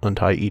can't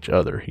untie each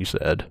other," he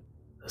said.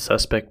 The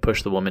suspect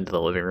pushed the woman to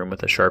the living room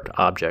with a sharp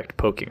object,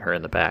 poking her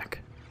in the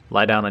back.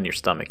 "Lie down on your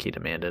stomach," he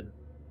demanded.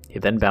 He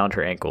then bound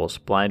her ankles,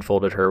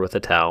 blindfolded her with a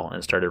towel,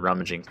 and started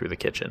rummaging through the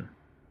kitchen.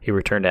 He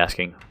returned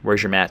asking,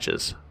 "Where's your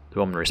matches?" The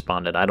woman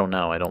responded, "I don't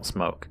know, I don't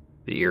smoke."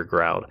 The ear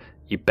growled,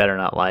 "You better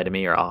not lie to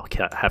me or I'll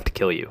have to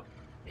kill you."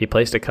 He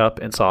placed a cup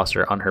and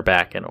saucer on her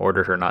back and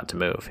ordered her not to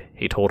move.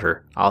 He told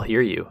her, "I'll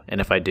hear you,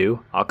 and if I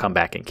do, I'll come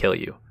back and kill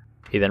you."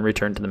 He then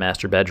returned to the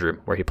master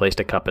bedroom, where he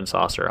placed a cup and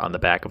saucer on the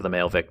back of the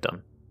male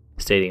victim,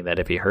 stating that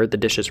if he heard the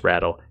dishes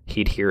rattle,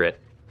 he'd hear it,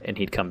 and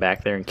he'd come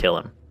back there and kill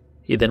him.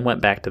 He then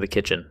went back to the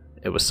kitchen.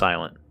 It was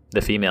silent.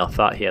 The female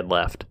thought he had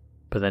left,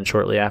 but then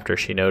shortly after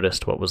she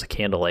noticed what was a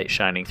candlelight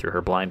shining through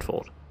her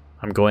blindfold.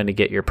 "I'm going to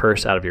get your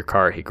purse out of your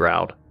car," he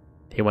growled.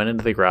 He went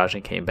into the garage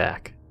and came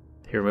back.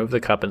 He removed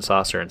the cup and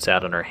saucer and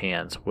sat on her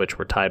hands, which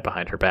were tied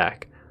behind her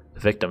back.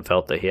 The victim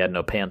felt that he had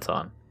no pants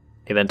on.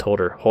 He then told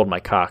her, "Hold my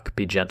cock,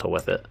 be gentle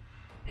with it."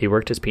 He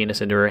worked his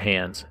penis into her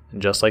hands,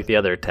 and just like the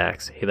other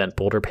attacks, he then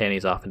pulled her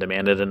panties off and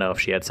demanded to know if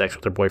she had sex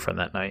with her boyfriend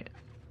that night.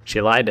 She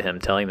lied to him,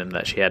 telling them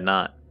that she had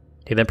not.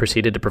 He then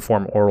proceeded to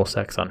perform oral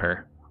sex on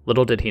her.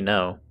 Little did he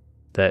know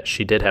that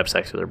she did have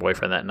sex with her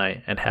boyfriend that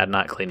night and had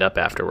not cleaned up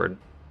afterward.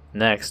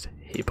 Next,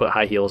 he put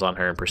high heels on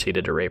her and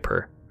proceeded to rape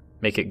her.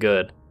 "Make it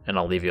good, and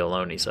I'll leave you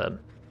alone," he said.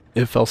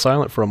 It fell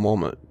silent for a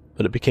moment,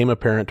 but it became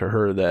apparent to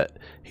her that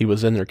he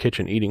was in their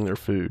kitchen eating their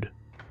food.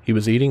 He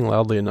was eating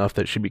loudly enough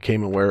that she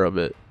became aware of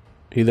it.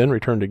 He then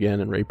returned again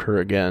and raped her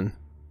again.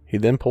 He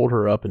then pulled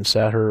her up and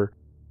sat her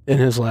in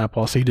his lap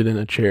while seated in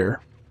a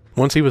chair.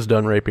 Once he was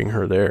done raping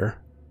her there,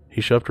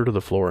 he shoved her to the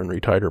floor and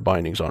retied her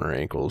bindings on her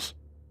ankles.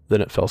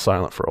 Then it fell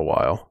silent for a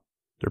while.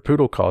 Their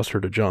poodle caused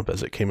her to jump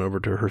as it came over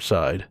to her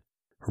side.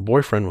 Her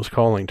boyfriend was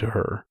calling to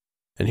her,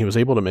 and he was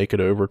able to make it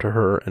over to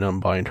her and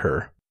unbind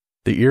her.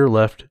 The ear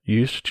left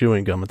used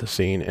chewing gum at the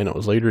scene, and it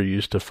was later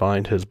used to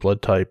find his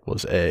blood type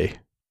was A.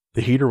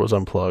 The heater was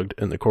unplugged,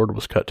 and the cord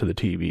was cut to the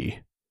TV.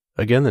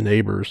 Again, the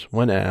neighbors,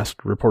 when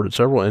asked, reported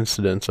several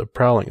incidents of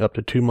prowling up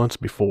to 2 months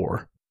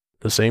before.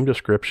 The same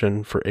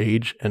description for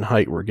age and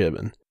height were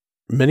given.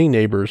 Many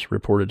neighbors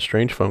reported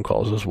strange phone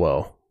calls as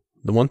well.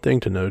 The one thing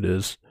to note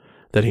is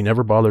that he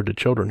never bothered the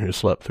children who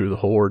slept through the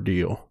whole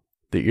ordeal.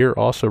 The ear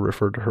also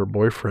referred to her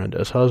boyfriend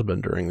as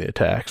husband during the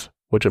attacks,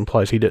 which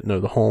implies he didn't know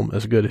the home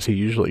as good as he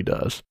usually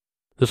does.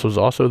 This was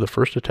also the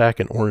first attack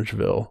in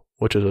Orangeville,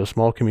 which is a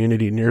small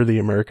community near the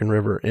American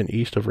River and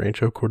east of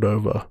Rancho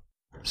Cordova.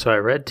 So I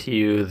read to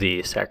you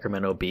the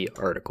Sacramento Bee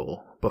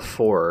article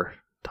before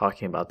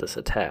talking about this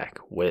attack,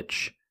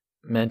 which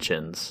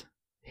mentions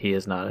he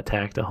has not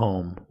attacked a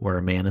home where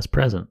a man is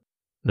present.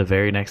 The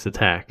very next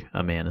attack,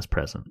 a man is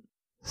present.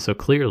 So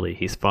clearly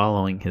he's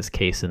following his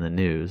case in the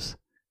news,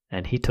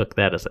 and he took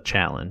that as a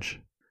challenge.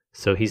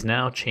 So he's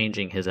now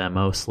changing his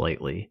MO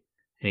slightly,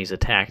 and he's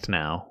attacked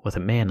now with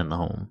a man in the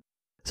home.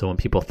 So when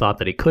people thought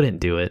that he couldn't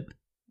do it,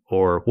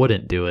 or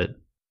wouldn't do it,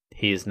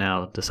 he's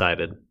now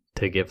decided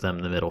to give them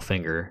the middle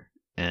finger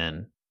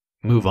and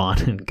move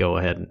on and go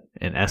ahead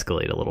and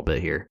escalate a little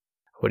bit here.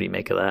 What do you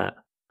make of that?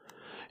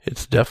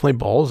 It's definitely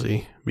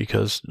ballsy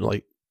because,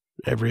 like,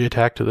 every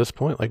attack to this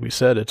point, like we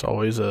said, it's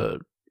always a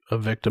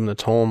victim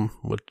that's home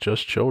with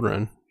just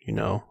children, you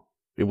know.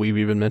 We've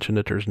even mentioned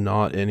that there's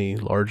not any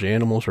large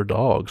animals or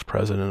dogs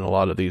present in a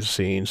lot of these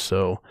scenes,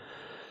 so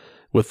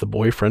with the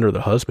boyfriend or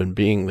the husband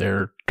being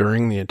there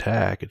during the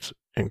attack, it's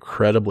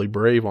incredibly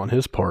brave on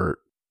his part.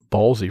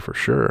 Ballsy for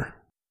sure.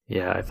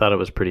 Yeah, I thought it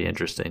was pretty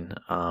interesting.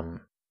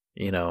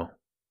 You know,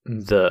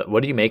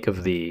 what do you make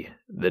of the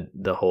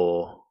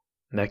whole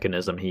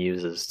mechanism he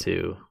uses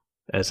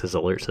as his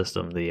alert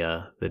system,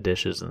 the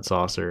dishes and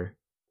saucer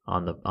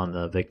on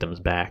the victims'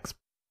 backs?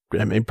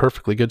 It made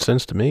perfectly good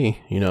sense to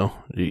me. You know,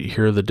 you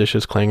hear the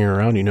dishes clanging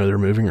around, you know they're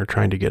moving or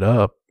trying to get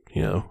up.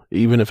 You know,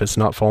 even if it's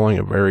not falling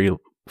a very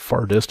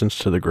far distance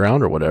to the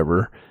ground or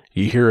whatever,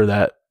 you hear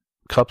that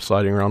cup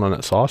sliding around on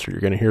that saucer,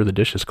 you're going to hear the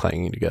dishes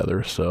clanging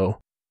together. So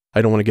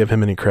I don't want to give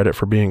him any credit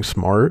for being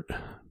smart,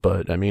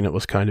 but I mean, it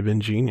was kind of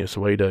ingenious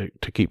way to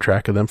keep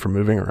track of them from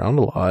moving around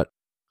a lot.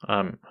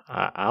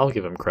 I'll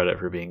give him credit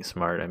for being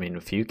smart. I mean,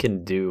 if you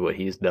can do what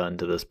he's done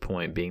to this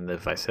point, being the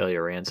Visalia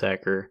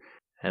ransacker,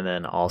 and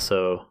then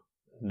also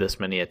this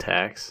many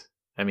attacks,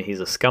 I mean, he's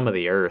a scum of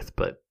the earth,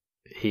 but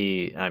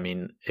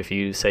if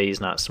you say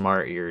he's not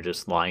smart, you're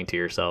just lying to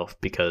yourself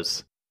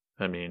because,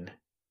 I mean,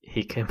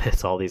 he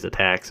commits all these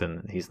attacks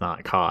and he's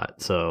not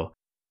caught. So,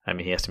 I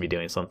mean, he has to be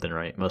doing something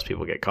right. Most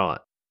people get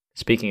caught.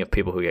 Speaking of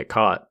people who get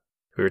caught,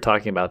 we were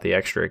talking about the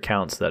extra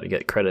accounts that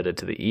get credited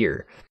to the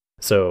ear.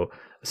 So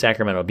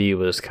Sacramento Bee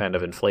was kind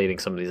of inflating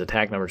some of these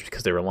attack numbers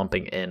because they were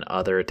lumping in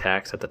other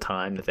attacks at the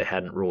time that they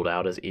hadn't ruled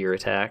out as ear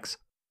attacks.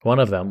 One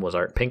of them was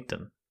Art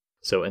Pinkton.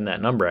 So in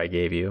that number I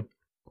gave you,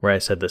 where I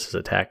said this is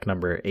attack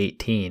number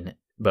 18,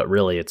 but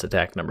really it's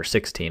attack number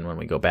 16 when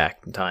we go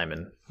back in time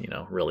and, you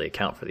know, really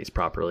account for these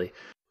properly.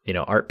 You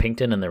know, Art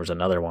Pinkton, and there was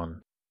another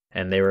one,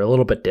 and they were a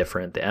little bit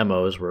different. The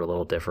MOs were a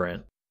little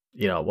different.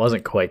 You know, it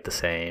wasn't quite the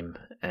same,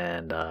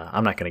 and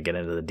I'm not going to get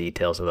into the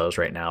details of those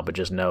right now, but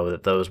just know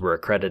that those were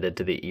accredited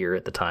to the ear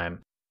at the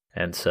time.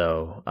 And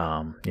so,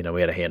 you know,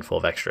 we had a handful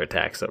of extra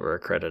attacks that were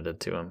accredited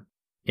to him.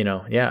 You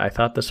know, yeah, I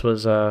thought this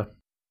was,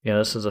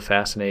 this is it's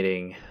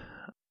fascinating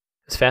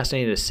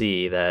to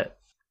see that,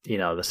 you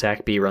know, the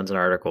Sac Bee runs an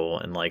article,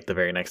 and like the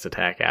very next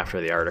attack after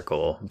the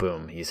article,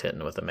 boom, he's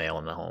hitting with a male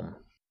in the home.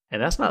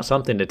 And that's not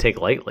something to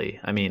take lightly.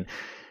 I mean,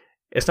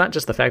 it's not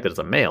just the fact that it's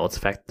a male, it's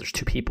the fact that there's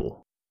two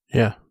people.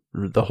 Yeah,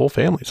 the whole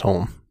family's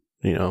home.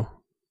 You know,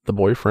 the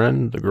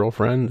boyfriend, the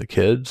girlfriend, the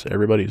kids,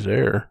 everybody's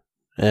there.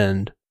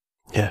 And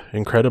yeah,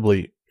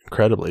 incredibly,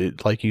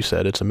 like you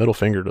said, it's a middle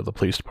finger to the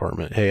police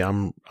department. Hey,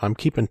 I'm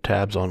keeping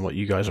tabs on what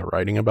you guys are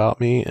writing about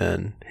me,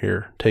 and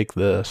here, take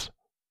this.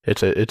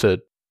 It's a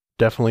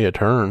definitely a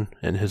turn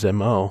in his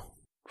MO,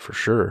 for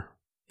sure.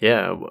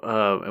 Yeah,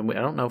 and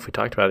I don't know if we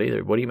talked about it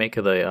either. What do you make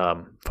of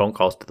the phone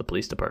calls to the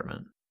police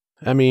department?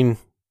 I mean,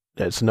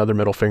 it's another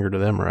middle finger to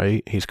them,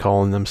 right? He's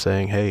calling them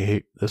saying,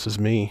 hey, this is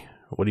me.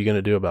 What are you going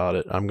to do about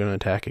it? I'm going to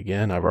attack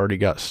again. I've already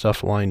got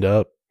stuff lined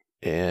up,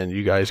 and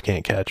you guys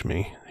can't catch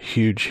me.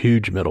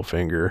 Huge middle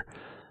finger.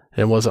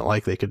 It wasn't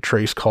like they could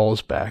trace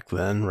calls back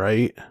then,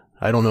 right?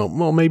 I don't know.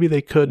 Well, maybe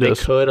they could. They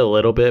could a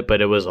little bit,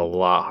 but it was a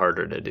lot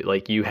harder to do.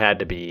 Like, you had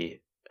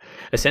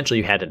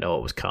to know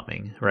it was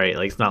coming, right?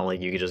 Like, it's not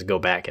like you could just go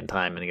back in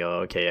time and go,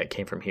 okay, it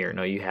came from here.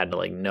 No, you had to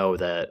like know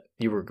that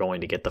you were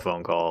going to get the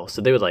phone call.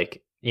 So they would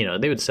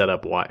they would set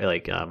up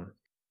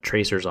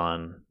tracers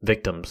on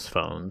victims'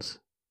 phones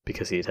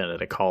because he tended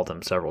to call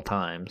them several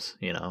times,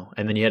 you know,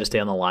 and then you had to stay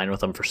on the line with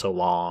them for so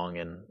long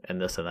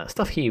and this and that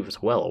stuff he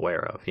was well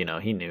aware of, you know,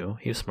 he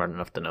was smart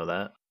enough to know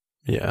that.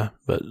 Yeah,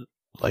 but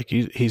like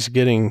he's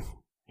getting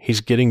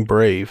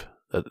brave,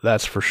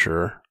 that's for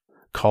sure.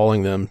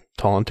 Calling them,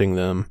 taunting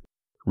them,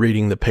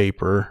 reading the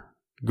paper,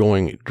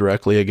 going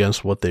directly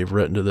against what they've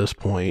written to this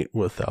point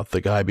without the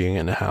guy being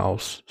in the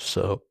house.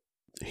 So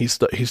he's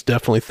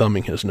definitely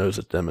thumbing his nose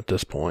at them at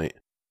this point.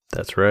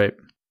 That's right.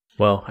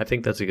 Well, I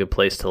think that's a good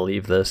place to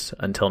leave this.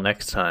 Until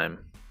next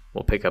time,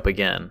 we'll pick up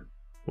again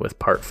with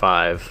part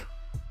 5.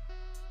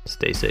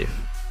 Stay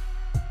safe.